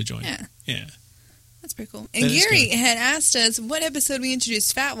 got his son to join. Yeah. That's pretty cool. That And is Gary good. had asked us what episode we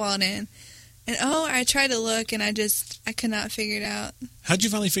introduced Fat Wallet in. And I tried to look and I could not figure it out. How'd you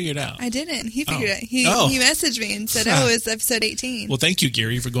finally figure it out? I didn't. He figured it out. He Oh. messaged me and said, it's episode 18. Well, thank you,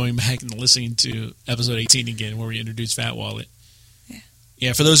 Gary, for going back and listening to episode 18 again where we introduced Fat Wallet.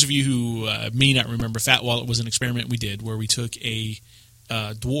 Yeah, for those of you who may not remember, Fat Wallet was an experiment we did where we took a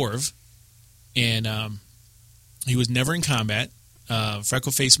dwarf and he was never in combat.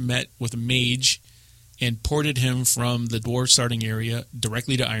 Freckleface met with a mage and ported him from the dwarf starting area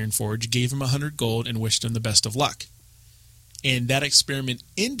directly to Ironforge, gave him 100 gold, and wished him the best of luck. And that experiment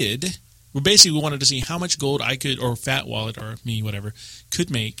ended. We wanted to see how much gold I could, or Fat Wallet, or me, whatever, could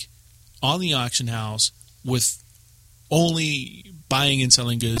make on the auction house with only buying and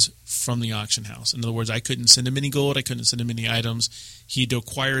selling goods from the auction house. In other words, I couldn't send him any gold, I couldn't send him any items. He had to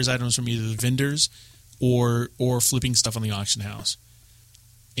acquire his items from either the vendors or flipping stuff on the auction house.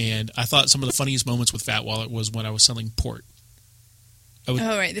 And I thought some of the funniest moments with Fat Wallet was when I was selling port.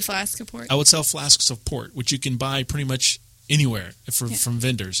 Right, the flask of port. I would sell flasks of port, which you can buy pretty much anywhere from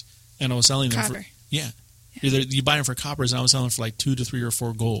vendors. And I was selling them Copper. Either you buy them for coppers, and I was selling them for like 2 to 3 or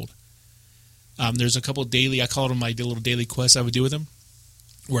 4 gold. There's a couple daily, I called them my little daily quests I would do with them,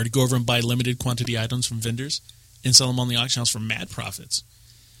 where I'd go over and buy limited quantity items from vendors and sell them on the auction house for mad profits.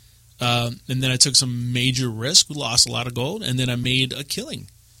 And then I took some major risk, we lost a lot of gold, and then I made a killing.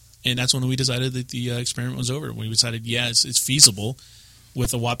 And that's when we decided that the experiment was over. We decided, it's feasible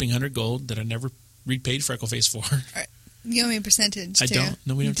with a whopping 100 gold that I never repaid Freckleface for. You owe me a percentage, I too. don't.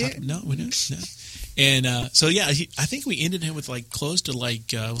 No, we don't. No, we don't. No. And so, I think we ended him with close to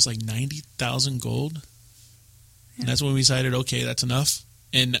it was 90,000 gold. Yeah. And that's when we decided, okay, that's enough.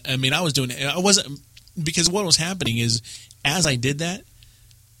 And I mean, I was doing it. I wasn't, because what was happening is, as I did that,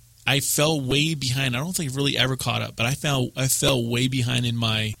 I fell way behind. I don't think I've really ever caught up, but I fell way behind in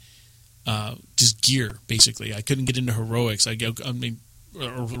my just gear, basically. I couldn't get into heroics.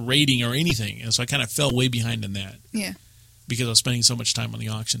 Or rating or anything. And so I kind of fell way behind in that. Yeah. Because I was spending so much time on the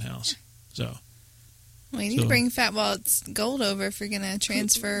auction house. So. Well, you need to bring Fat Wallet's gold over if you're going to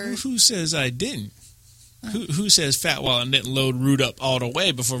transfer. Who says I didn't? Who says Fat Wallet didn't load Root up all the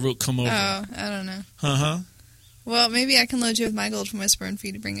way before Root come over? Oh, I don't know. Uh-huh. Well, maybe I can load you with my gold from Whisperwind for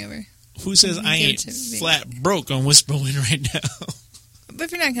you to bring over. Who says I ain't flat broke on Whisperwind right now? But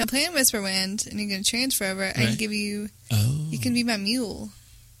if you're not going to play in Whisperwind and you're going to transfer over, I can give you... Oh. You can be my mule.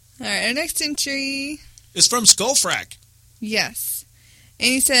 All right, our next entry... It's from Skullfrack. Yes. And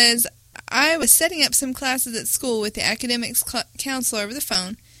he says, I was setting up some classes at school with the academics counselor over the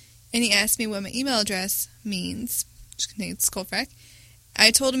phone, and he asked me what my email address means, which contains Skullfrack.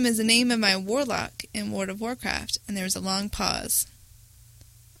 I told him as the name of my warlock in World of Warcraft, and there was a long pause.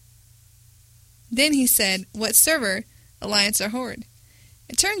 Then he said, what server, Alliance or Horde?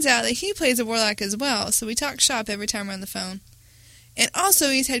 It turns out that he plays a warlock as well, so we talk shop every time we're on the phone. And also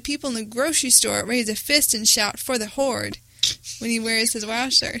he's had people in the grocery store raise a fist and shout for the Horde when he wears his WoW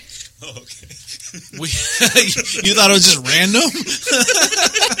shirt. Oh, okay. You thought it was just random?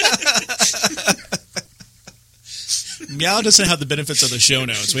 Meow doesn't have the benefits of the show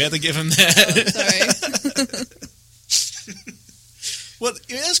notes. We have to give him that. Oh, sorry. Well,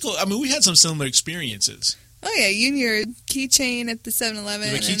 that's cool. I mean, we had some similar experiences. Oh, yeah, you and your keychain at the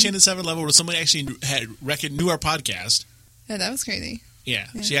 7-Eleven. The keychain at 7-Eleven where somebody actually knew our podcast. Yeah, that was crazy. Yeah.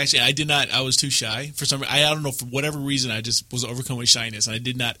 She actually, I did not. I was too shy for some. I don't know, for whatever reason. I just was overcome with shyness, and I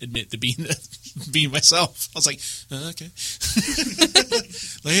did not admit to being myself. I was like, okay,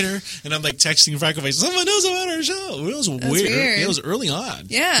 later, and I'm like texting Freckleface. Someone knows about our show. It was weird. It was early on.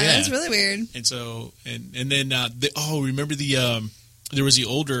 Yeah, it was really weird. And so, and then remember there was the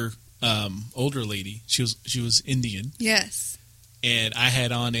older lady. She was Indian. Yes. And I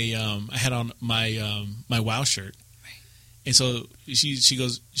had on my my WoW shirt. And so she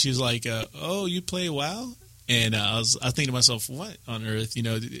was like, "Oh, you play WoW?" And I was thinking to myself, "What on earth?" You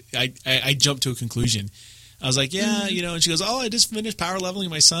know, I jumped to a conclusion. I was like, "Yeah, you know." And she goes, "Oh, I just finished power leveling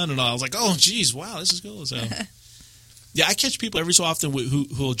my son," and all. I was like, "Oh, geez, wow, this is cool." So, yeah, I catch people every so often who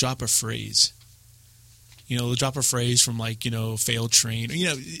will drop a phrase. You know, they'll drop a phrase from like, you know, failed train, or, you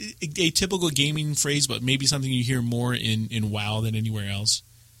know, a typical gaming phrase, but maybe something you hear more in WoW than anywhere else.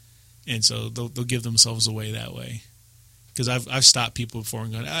 And so they'll give themselves away that way. Because I've stopped people before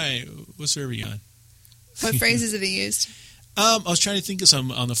and gone, "Hey, what server are you on?" What phrases have you used? I was trying to think of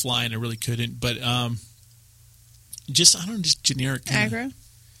some on the fly and I really couldn't. But just generic aggro,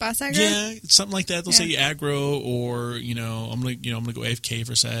 boss aggro. Yeah, something like that. They'll say aggro, or I'm gonna go AFK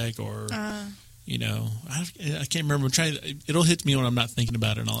for a sec, or I can't remember. It'll hit me when I'm not thinking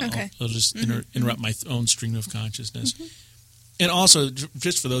about it. And I'll just interrupt my own stream of consciousness. Mm-hmm. And also,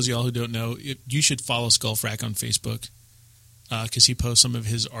 just for those of y'all who don't know, you should follow Skullfrack on Facebook. Because he posts some of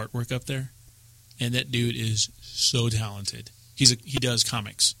his artwork up there, and that dude is so talented. He does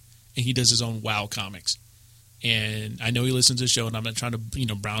comics, and he does his own WoW comics. And I know he listens to the show, and I'm not trying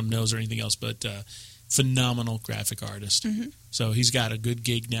to brown nose or anything else, but phenomenal graphic artist. Mm-hmm. So he's got a good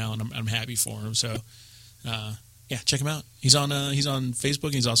gig now, and I'm happy for him. So check him out. He's on Facebook,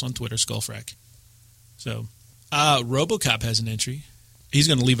 and he's also on Twitter, Skullfrack. So RoboCop has an entry. He's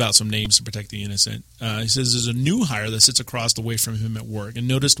going to leave out some names to protect the innocent. He says there's a new hire that sits across the way from him at work and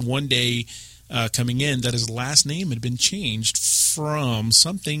noticed one day coming in that his last name had been changed from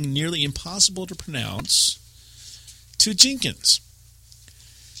something nearly impossible to pronounce to Jenkins.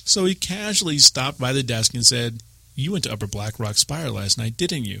 So he casually stopped by the desk and said, "You went to Upper Black Rock Spire last night,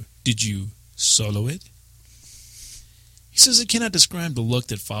 didn't you? Did you solo it?" He says he cannot describe the look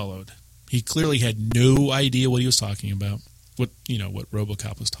that followed. He clearly had no idea what he was talking about. What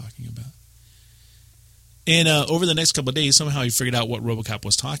RoboCop was talking about. And over the next couple of days, somehow he figured out what RoboCop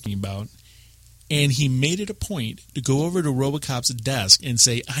was talking about, and he made it a point to go over to RoboCop's desk and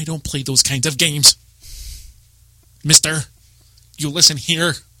say, "I don't play those kinds of games. Mister, you listen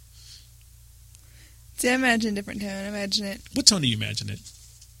here." See, I imagine a different tone. Imagine it. What tone do you imagine it?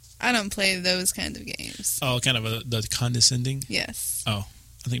 I don't play those kinds of games. Oh, kind of the condescending? Yes. Oh,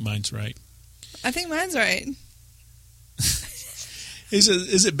 I think mine's right. I think mine's right.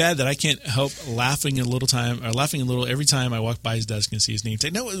 Is it bad that I can't help laughing a little every time I walk by his desk and see his name?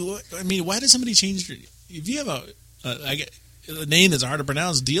 No, I mean, why does somebody change? If you have a name that's hard to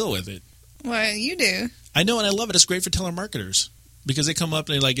pronounce, deal with it. Well, you do. I know, and I love it. It's great for telemarketers because they come up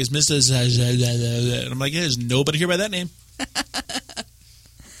and they're like, "Is Mr. And I'm like, "There's nobody here by that name."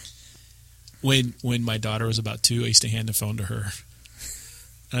 When my daughter was about 2, I used to hand the phone to her.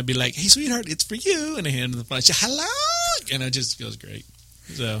 And I'd be like, "Hey, sweetheart, it's for you." And I hand her the phone. She'd say, "Hello." And it just feels great.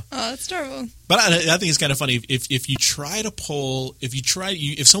 So, that's terrible. But I think it's kind of funny if you try to poll,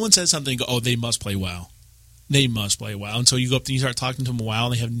 if someone says something, go, "Oh, they must play WoW. They must play WoW." And so you go up and you start talking to them WoW,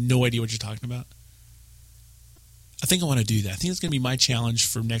 and they have no idea what you're talking about. I think I want to do that. I think it's going to be my challenge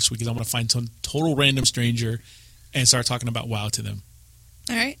for next week. Is I want to find some total random stranger and start talking about WoW to them.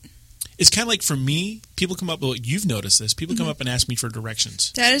 All right. It's kind of like for me, people come up, well, you've noticed this, people come up and ask me for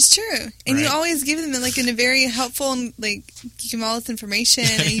directions. That is true. And you always give them in a very helpful, and you give them all this information.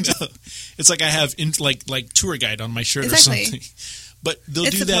 And it's like I have like tour guide on my shirt or something. But they'll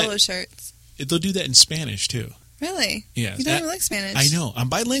do that. Polo shirts. They'll do that in Spanish too. Really? Yeah. You don't even like Spanish. I know. I'm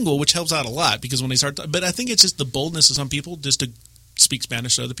bilingual, which helps out a lot because when they start, but I think it's just the boldness of some people just to speak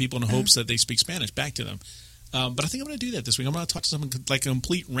Spanish to other people in hopes that they speak Spanish back to them. But I think I'm going to do that this week. I'm going to talk to someone like a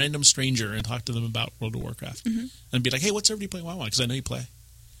complete random stranger and talk to them about World of Warcraft. Mm-hmm. And be like, "Hey, what server do you play WoW on?" Because I know you play.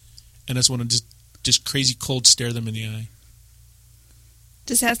 And I just want to just crazy cold stare them in the eye.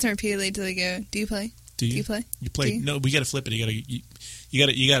 Just ask them repeatedly until they go, "Do you play? Do you play? You play? No, we got to flip it. You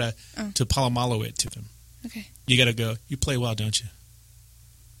got to Palomalo it to them. Okay. You got to go, "You play WoW, don't you?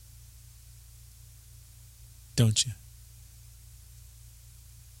 Don't you?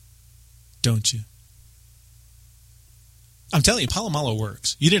 Don't you?" I'm telling you, Palomalo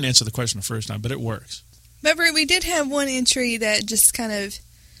works. You didn't answer the question the first time, but it works. But we did have one entry that just kind of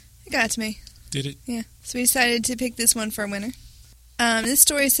got to me. Did it? Yeah. So we decided to pick this one for a winner. This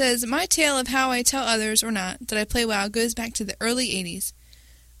story says, my tale of how I tell others or not that I play WoW goes back to the early 80s.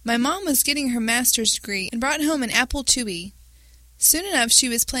 My mom was getting her master's degree and brought home an Apple IIe. Soon enough, she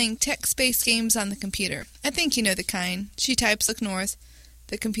was playing text-based games on the computer. I think you know the kind. She types, look north.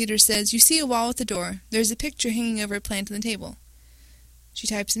 The computer says, you see a wall at the door. There's a picture hanging over a plant on the table. She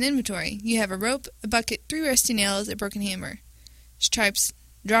types an inventory. You have a rope, a bucket, 3 rusty nails, a broken hammer. She types,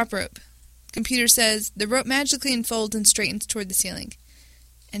 drop rope. Computer says, the rope magically unfolds and straightens toward the ceiling.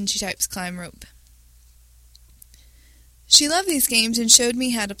 And she types, climb rope. She loved these games and showed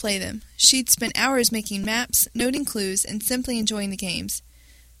me how to play them. She'd spent hours making maps, noting clues, and simply enjoying the games.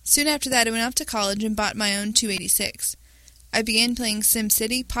 Soon after that, I went off to college and bought my own 286. I began playing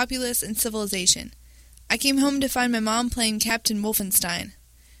SimCity, Populous, and Civilization. I came home to find my mom playing Captain Wolfenstein.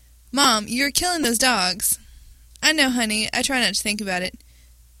 Mom, you're killing those dogs. I know, honey. I try not to think about it.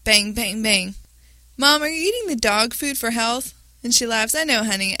 Bang, bang, bang. Mom, are you eating the dog food for health? And she laughs. I know,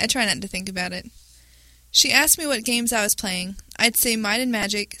 honey. I try not to think about it. She asked me what games I was playing. I'd say Might and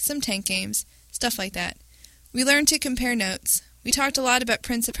Magic, some tank games, stuff like that. We learned to compare notes. We talked a lot about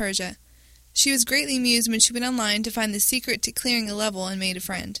Prince of Persia. She was greatly amused when she went online to find the secret to clearing a level and made a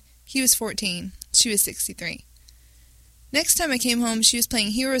friend. He was 14. She was 63. Next time I came home, she was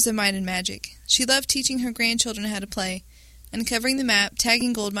playing Heroes of Might and Magic. She loved teaching her grandchildren how to play, uncovering the map,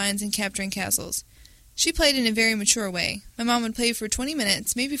 tagging gold mines, and capturing castles. She played in a very mature way. My mom would play for 20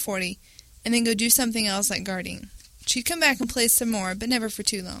 minutes, maybe 40, and then go do something else like guarding. She'd come back and play some more, but never for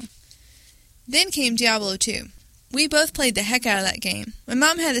too long. Then came Diablo 2. We both played the heck out of that game. My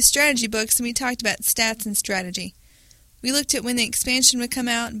mom had the strategy books, and we talked about stats and strategy. We looked at when the expansion would come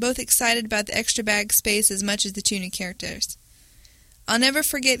out, both excited about the extra bag space as much as the 2 new characters. I'll never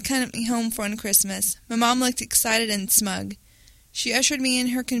forget coming home for one Christmas. My mom looked excited and smug. She ushered me in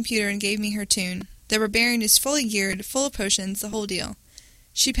her computer and gave me her tune. The barbarian is fully geared, full of potions, the whole deal.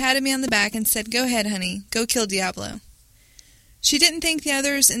 She patted me on the back and said, go ahead, honey. Go kill Diablo. She didn't think the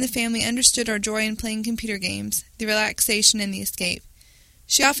others in the family understood our joy in playing computer games, the relaxation and the escape.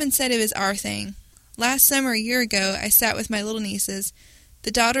 She often said it was our thing. Last summer, a year ago, I sat with my little nieces,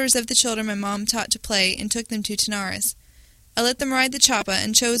 the daughters of the children my mom taught to play, and took them to Tanaris. I let them ride the choppa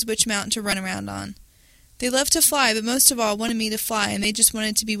and chose which mountain to run around on. They loved to fly, but most of all wanted me to fly, and they just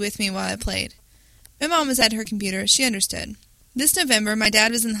wanted to be with me while I played. My mom was at her computer. She understood. This November, my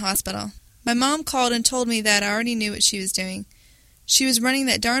dad was in the hospital. My mom called and told me that I already knew what she was doing. She was running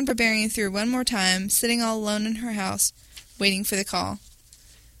that darn barbarian through one more time, sitting all alone in her house, waiting for the call.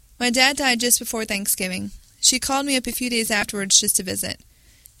 My dad died just before Thanksgiving. She called me up a few days afterwards just to visit.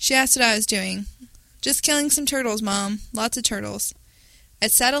 She asked what I was doing. Just killing some turtles, Mom. Lots of turtles. I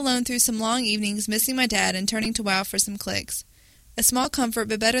sat alone through some long evenings, missing my dad and turning to WoW for some clicks. A small comfort,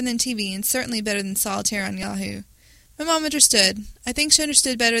 but better than TV, and certainly better than Solitaire on Yahoo. My mom understood. I think she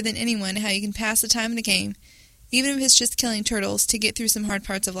understood better than anyone how you can pass the time in a game, even if it's just killing turtles, to get through some hard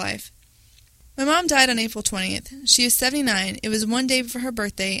parts of life. My mom died on April 20th. She was 79. It was one day before her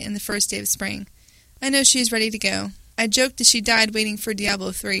birthday and the first day of spring. I know she was ready to go. I joked that she died waiting for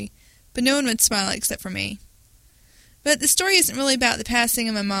Diablo 3, but no one would smile except for me. But the story isn't really about the passing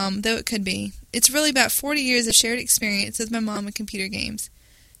of my mom, though it could be. It's really about 40 years of shared experience with my mom in computer games.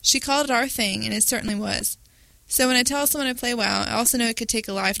 She called it our thing, and it certainly was. So when I tell someone I play WoW, I also know it could take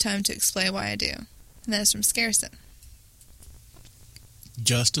a lifetime to explain why I do. And that is from Scarson.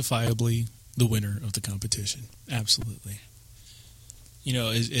 Justifiably the winner of the competition. Absolutely. You know,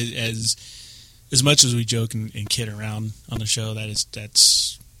 as much as we joke and kid around on the show,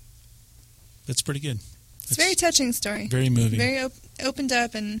 that's pretty good. It's a very touching story. Very moving. Very opened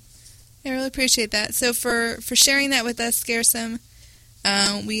up, and I really appreciate that. So for sharing that with us, Scarson,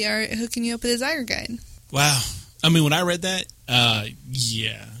 we are hooking you up with a Zyger guide. Wow. I mean, when I read that,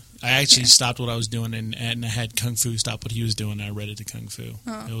 yeah. I actually stopped what I was doing and I had Kung Fu stop what he was doing, and I read it to Kung Fu.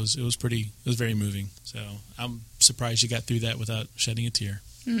 Oh. It was very moving. So I'm surprised you got through that without shedding a tear.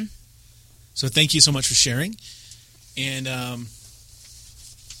 Mm. So thank you so much for sharing. And I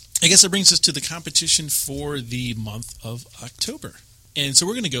guess that brings us to the competition for the month of October. And so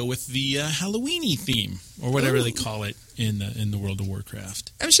we're going to go with the Halloween-y theme, or whatever they call it in the World of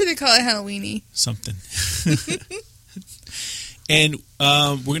Warcraft. I'm sure they call it Halloween-y. Something. And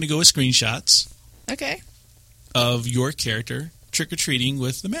we're going to go with screenshots. Okay. Of your character trick-or-treating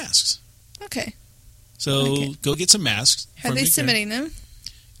with the masks. Okay. So go get some masks. Are they submitting them?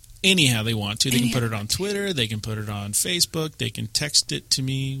 Anyhow they want to. They can put it on Twitter. They can put it on Facebook. They can text it to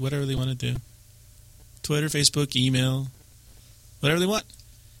me. Whatever they want to do. Twitter, Facebook, email. Whatever they want.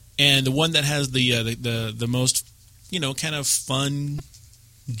 And the one that has the most, kind of fun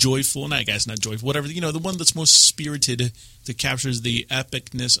joyful, not joyful, whatever, the one that's most spirited, that captures the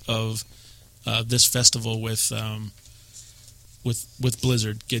epicness of this festival with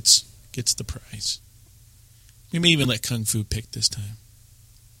Blizzard gets the prize. We may even let Kung Fu pick this time.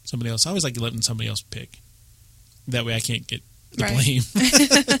 Somebody else. I always like letting somebody else pick. That way I can't get the blame.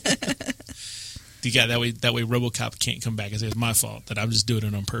 That way RoboCop can't come back and say it's my fault, that I'm just doing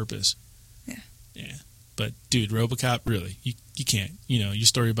it on purpose. Yeah. But dude, RoboCop, really, you can't. Your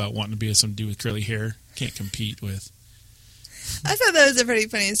story about wanting to be with some dude with curly hair can't compete with. I thought that was a pretty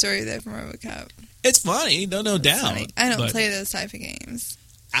funny story there from RoboCop. It's funny, no doubt. Funny. I don't play those type of games.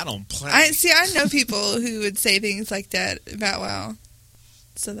 I don't play. I know people who would say things like that about WoW,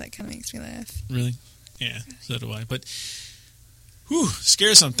 so that kind of makes me laugh. Really? Yeah, so do I. But, whew,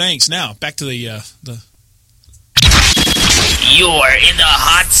 scaresome. Thanks. Now back to the. You're in the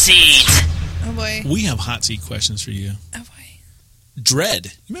hot seat. Oh boy. We have hot seat questions for you. Oh boy. Dread.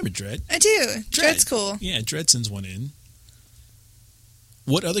 You remember Dread? I do. Dread's cool. Yeah, Dread sends one in.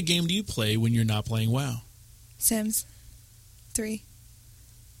 What other game do you play when you're not playing WoW? Sims 3.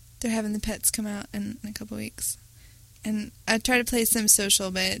 They're having the pets come out in a couple weeks. And I try to play Sims Social,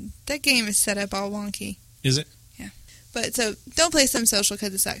 but that game is set up all wonky. Is it? Yeah. But so don't play Sims Social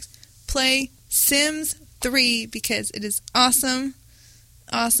because it sucks. Play Sims 3 because it is awesome.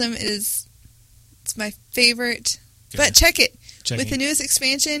 Awesome. It's my favorite. Okay. But check it. With the newest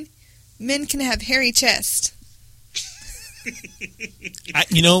expansion, men can have hairy chests.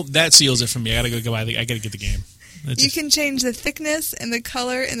 That seals it for me. I gotta go buy I gotta get the game. You can change the thickness and the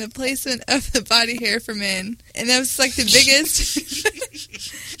color and the placement of the body hair for men. And that was like the biggest...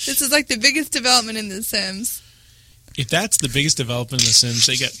 This is like the biggest development in The Sims. If that's the biggest development in The Sims,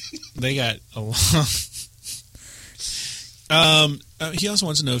 they got a lot. He also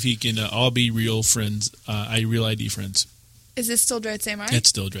wants to know if he can all be real friends, real ID friends. Is this still Dread Samurai? It's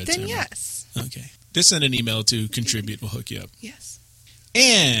still Dread Samurai. Then yes. Okay. Just send an email to contribute. We'll hook you up. Yes.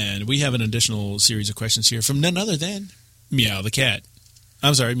 And we have an additional series of questions here from none other than Meow the Cat.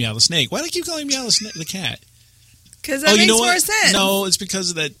 I'm sorry, Meow the Snake. Why do I keep calling Meow the Cat? Because that makes more sense. No, it's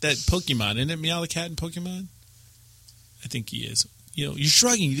because of that Pokemon. Isn't it Meow the Cat in Pokemon? I think he is. You're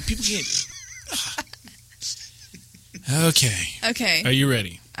shrugging. People can't... Okay. Are you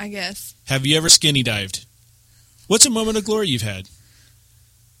ready? I guess. Have you ever skinny dived? What's a moment of glory you've had?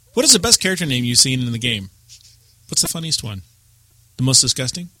 What is the best character name you've seen in the game? What's the funniest one? The most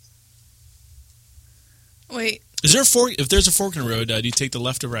disgusting? Wait. Is there a fork? If there's a fork in the road, do you take the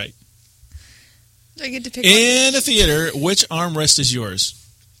left or right? Do I get to pick in a theater, which armrest is yours?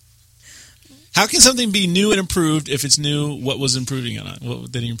 How can something be new and improved if it's new? What was improving on it?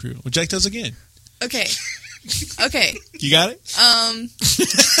 What did he improve? Well, Jack does again. Okay. You got it?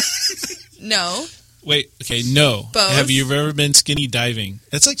 No. Wait. Okay. No. Both. Have you ever been skinny diving?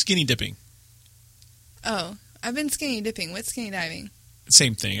 That's like skinny dipping. Oh, I've been skinny dipping. What's skinny diving?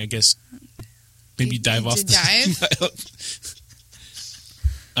 Same thing, I guess. Maybe dive off the dive.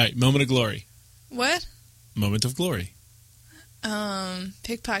 All right. Moment of glory. What? Moment of glory.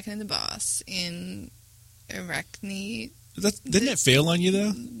 Pickpocketing the boss in Arachne. Didn't that fail on you,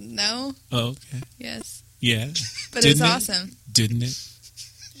 though? No. Oh, okay. Yes. Yeah. But it's awesome. Didn't it?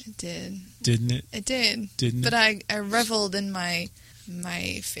 It did. Didn't it? It did. Didn't but it? I reveled in my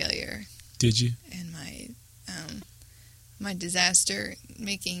failure. Did you? And my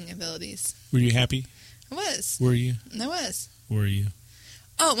disaster-making abilities. Were you happy? I was. Were you? I was. Were you?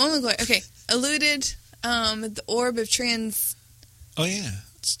 Oh, moment of glory. Okay. Eluded the orb of Oh, yeah.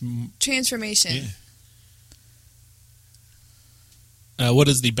 transformation. Yeah. What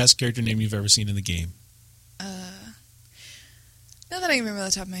is the best character name you've ever seen in the game? Not that I can remember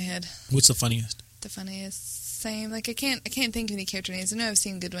off the top of my head. What's the funniest? The funniest, same. Like I can't think of any character names. I know I've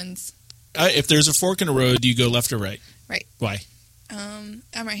seen good ones. If there's a fork in the road, do you go left or right? Right. Why? I'm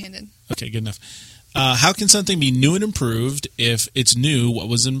right-handed. Okay, good enough. How can something be new and improved if it's new? What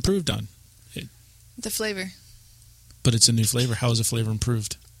was improved on? The flavor. But it's a new flavor. How is the flavor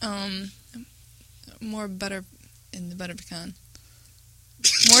improved? More butter in the butter pecan.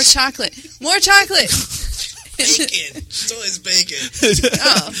 More chocolate. More chocolate. Bacon. It's always bacon.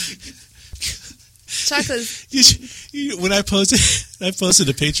 Oh. Chocolate. When I posted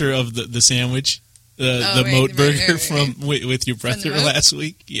a picture of the sandwich, the Moat Burger from with your brother last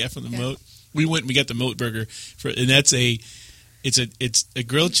week. Yeah, from the Moat. We went and we got the Moat Burger and that's it's a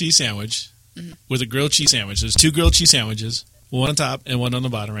grilled cheese sandwich with a grilled cheese sandwich. There's 2 grilled cheese sandwiches, one on top and one on the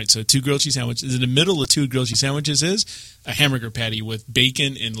bottom, right? So 2 grilled cheese sandwiches. In the middle of 2 grilled cheese sandwiches is a hamburger patty with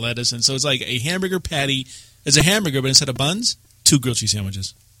bacon and lettuce, and so it's like a hamburger patty. It's a hamburger, but instead of buns, 2 grilled cheese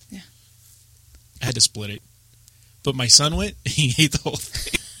sandwiches. Yeah. I had to split it. But my son went, he ate the whole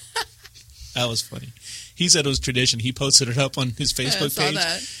thing. That was funny. He said it was tradition. He posted it up on his Facebook page.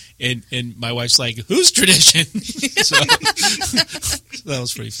 That. And my wife's like, whose tradition? So that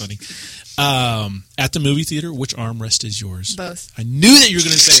was pretty funny. At the movie theater, which armrest is yours? Both. I knew that you were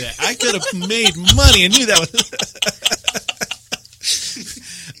going to say that. I could have made money. I knew that was...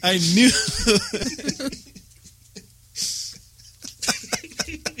 I knew...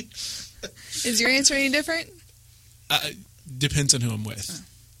 Is your answer any different? Depends on who I'm with.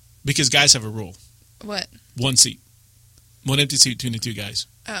 Because guys have a rule. What? One seat. One empty seat between the two guys.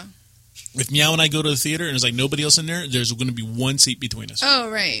 Oh. If Meow and I go to the theater and there's like nobody else in there, there's going to be one seat between us. Oh,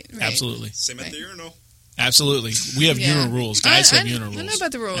 right. Absolutely. Same at the urinal. Absolutely. We have urinal rules. Guys have urinal rules. I know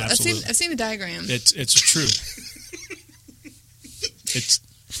about the rules. Absolutely. I've seen the diagram. It's true. It's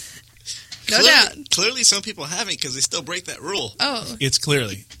no doubt. Clearly, some people haven't because they still break that rule. Oh. It's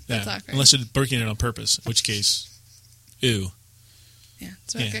clearly. That's Yeah. awkward. Unless they're breaking it on purpose, in which case, ew. Yeah,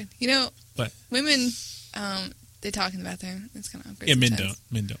 it's not Yeah. good. You know, What? women, they talk in the bathroom. It's kind of awkward. Yeah, men sometimes.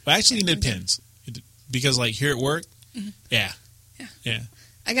 don't. Men don't. Well, actually, Yeah, it depends. Because, like, here at work, yeah.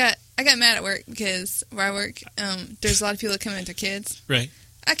 I got mad at work because where I work, there's a lot of people that come in with their kids. Right.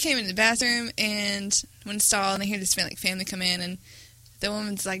 I came in the bathroom and went to stall, and I hear this family come in, and the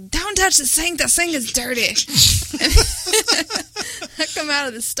woman's like, "Don't touch the sink. The sink is dirty." I come out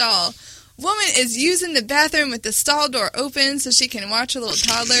of the stall. Woman is using the bathroom with the stall door open so she can watch her little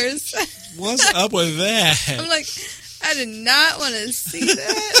toddlers. What's up with that? I'm like, I did not want to see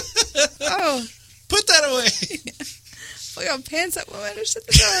that. Oh. Put that away. Put your pants up, woman, or shut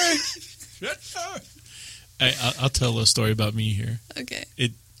the door. I'll tell a little story about me here. Okay.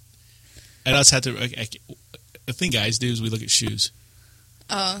 And I just have to. The thing guys do is we look at shoes.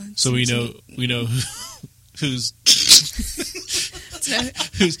 Oh. So we know who's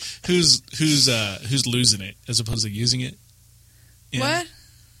losing it as opposed to using it. Yeah. What?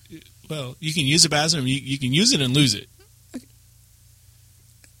 Well, you can use the bathroom. You can use it and lose it. Okay.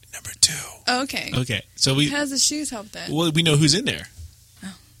 Number 2. Oh, okay. Okay. So we. How does the shoes help that? Well, we know who's in there.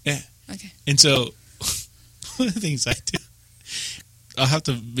 Oh. Yeah. Okay. And so one of the things I do, I'll have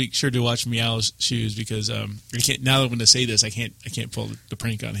to make sure to watch Meow's shoes because I can't. Now that I'm going to say this, I can't pull the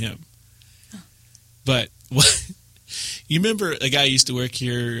prank on him. Oh. But what? You remember a guy used to work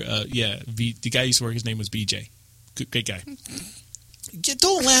here? The guy used to work. His name was BJ. Great guy.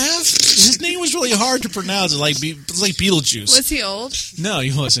 Don't laugh. His name was really hard to pronounce. It's like Beetlejuice. Was he old? No,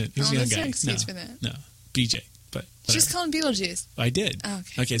 he wasn't. He was a young that's guy. no excuse for that. No, BJ. But whatever. Just call him Beetlejuice. I did. Oh,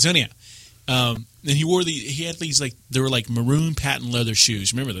 okay. Okay. So anyhow, and he had these like they were like maroon patent leather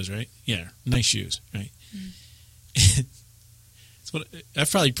shoes. Remember those, right? Yeah, nice shoes, right? So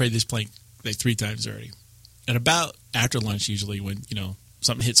I've probably played this prank like 3 times already. And about after lunch, usually when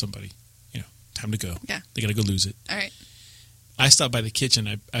something hits somebody, time to go. Yeah. They gotta go lose it. All right. I stop by the kitchen.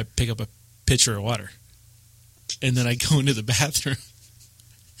 I pick up a pitcher of water, and then I go into the bathroom,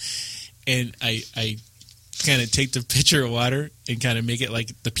 and I kind of take the pitcher of water and kind of make it like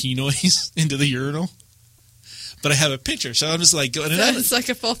the pee noise into the urinal. But I have a pitcher, so I'm just like going. It's like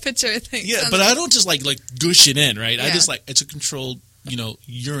a full pitcher thing. Yeah, but I don't just like gush it in, right? Yeah. I just like it's a controlled,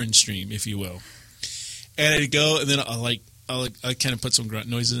 urine stream, if you will. And I go, and then I'll kind of put some grunt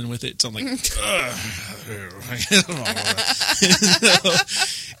noises in with it. So I'm like, and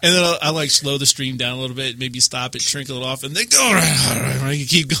then I'll like slow the stream down a little bit, maybe stop it, trickle it off, and then go. I can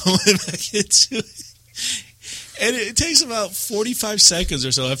keep going back into it. And it takes about 45 seconds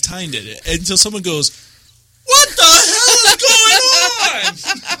or so. I've timed it until someone goes, "What the hell is going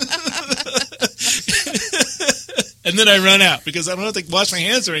on?" And then I run out because I don't have to wash my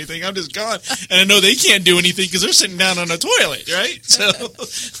hands or anything. I'm just gone. And I know they can't do anything because they're sitting down on a toilet, right? So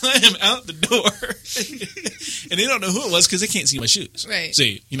I am out the door. And they don't know who it was because they can't see my shoes. Right.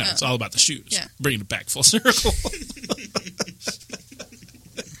 See, it's all about the shoes. Yeah. Bringing it back full circle.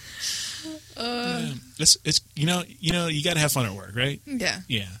 It's you got to have fun at work, right? Yeah.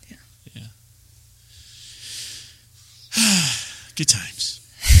 Yeah. Good times.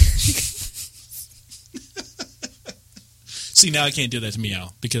 See, now I can't do that to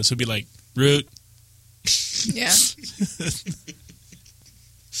Meow because he'll be like, "Root." Yeah.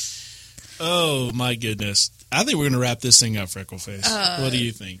 Oh my goodness! I think we're going to wrap this thing up, Freckleface. What do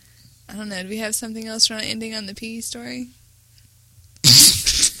you think? I don't know. Do we have something else for an ending on the pee story?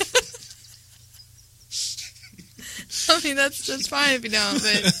 I mean, that's fine if you don't,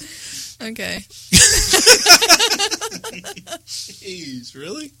 but okay. Jeez,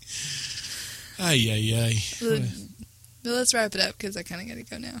 really? Ay. But let's wrap it up because I kind of got to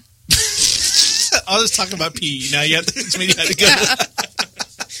go now. I was talking about pee. Now you have to go.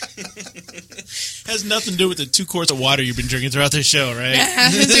 Has nothing to do with the 2 quarts of water you've been drinking throughout the show, right?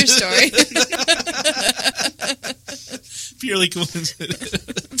 That's your story. Purely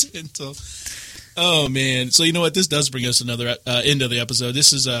coincidental. Oh, man. So, you know what? This does bring us another end of the episode.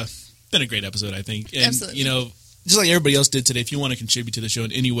 This has been a great episode, I think. And, Absolutely. you know, just like everybody else did today, if you want to contribute to the show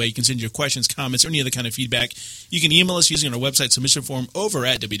in any way, you can send your questions, comments, or any other kind of feedback. You can email us using our website submission form over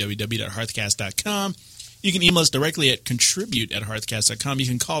at www.hearthcast.com. You can email us directly at contribute@hearthcast.com. You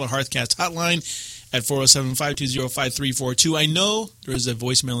can call the Hearthcast hotline at 407-520-5342. I know there's a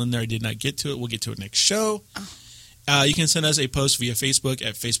voicemail in there. I did not get to it. We'll get to it next show. You can send us a post via Facebook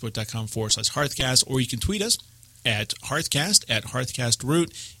at facebook.com/Hearthcast, or you can tweet us at Hearthcast, at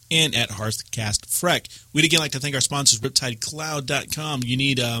HearthcastRoot, and at HearthcastFreck. We'd again like to thank our sponsors, RiptideCloud.com. You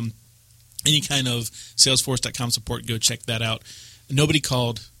need any kind of Salesforce.com support, go check that out. Nobody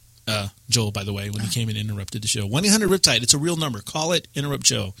called Joel, by the way, when he came in and interrupted the show. 1-800-RIPTIDE. It's a real number. Call it, interrupt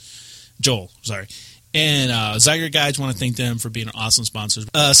Joel. Sorry. And Zyger Guides, want to thank them for being an awesome sponsor.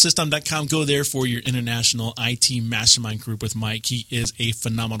 System.com, go there for your international IT mastermind group with Mike. He is a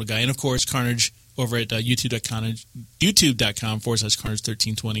phenomenal guy. And, of course, Carnage over at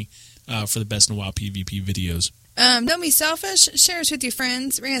youtube.com/Carnage1320 for the best in WoW PvP videos. Don't be selfish. Share us with your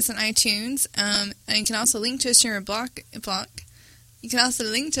friends. Rate us on iTunes. And you can also link to us in your block. You can also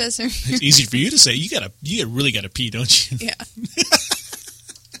link to us. It's easy for you to say. You really got to pee, don't you? Yeah.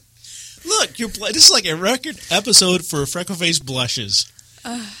 Look, this is like a record episode for Freckleface Blushes.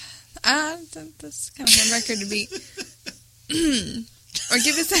 That's kind of a record to beat. Or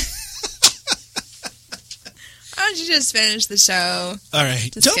give us a... Why don't you just finish the show? All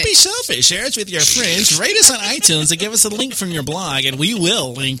right. Don't be selfish. Share us with your friends. Rate us on iTunes and give us a link from your blog, and we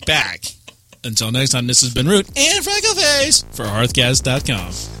will link back. Until next time, this has been Root and Freckleface for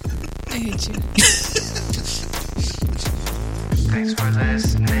Hearthcast.com. I hate you. Thanks for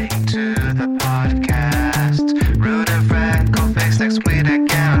listening to the podcast. Root and Freckleface next week again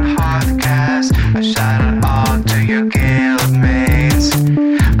on Hearthcast. A shout out all to your guild mates.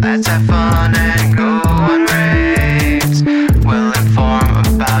 Let's have fun and go on raids. We'll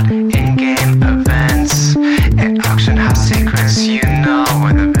inform about in-game events and auction house secrets. You know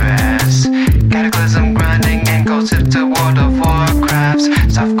we're the best. Cataclysm grinding and goes to World of Warcraft.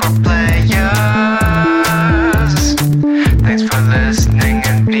 Softcore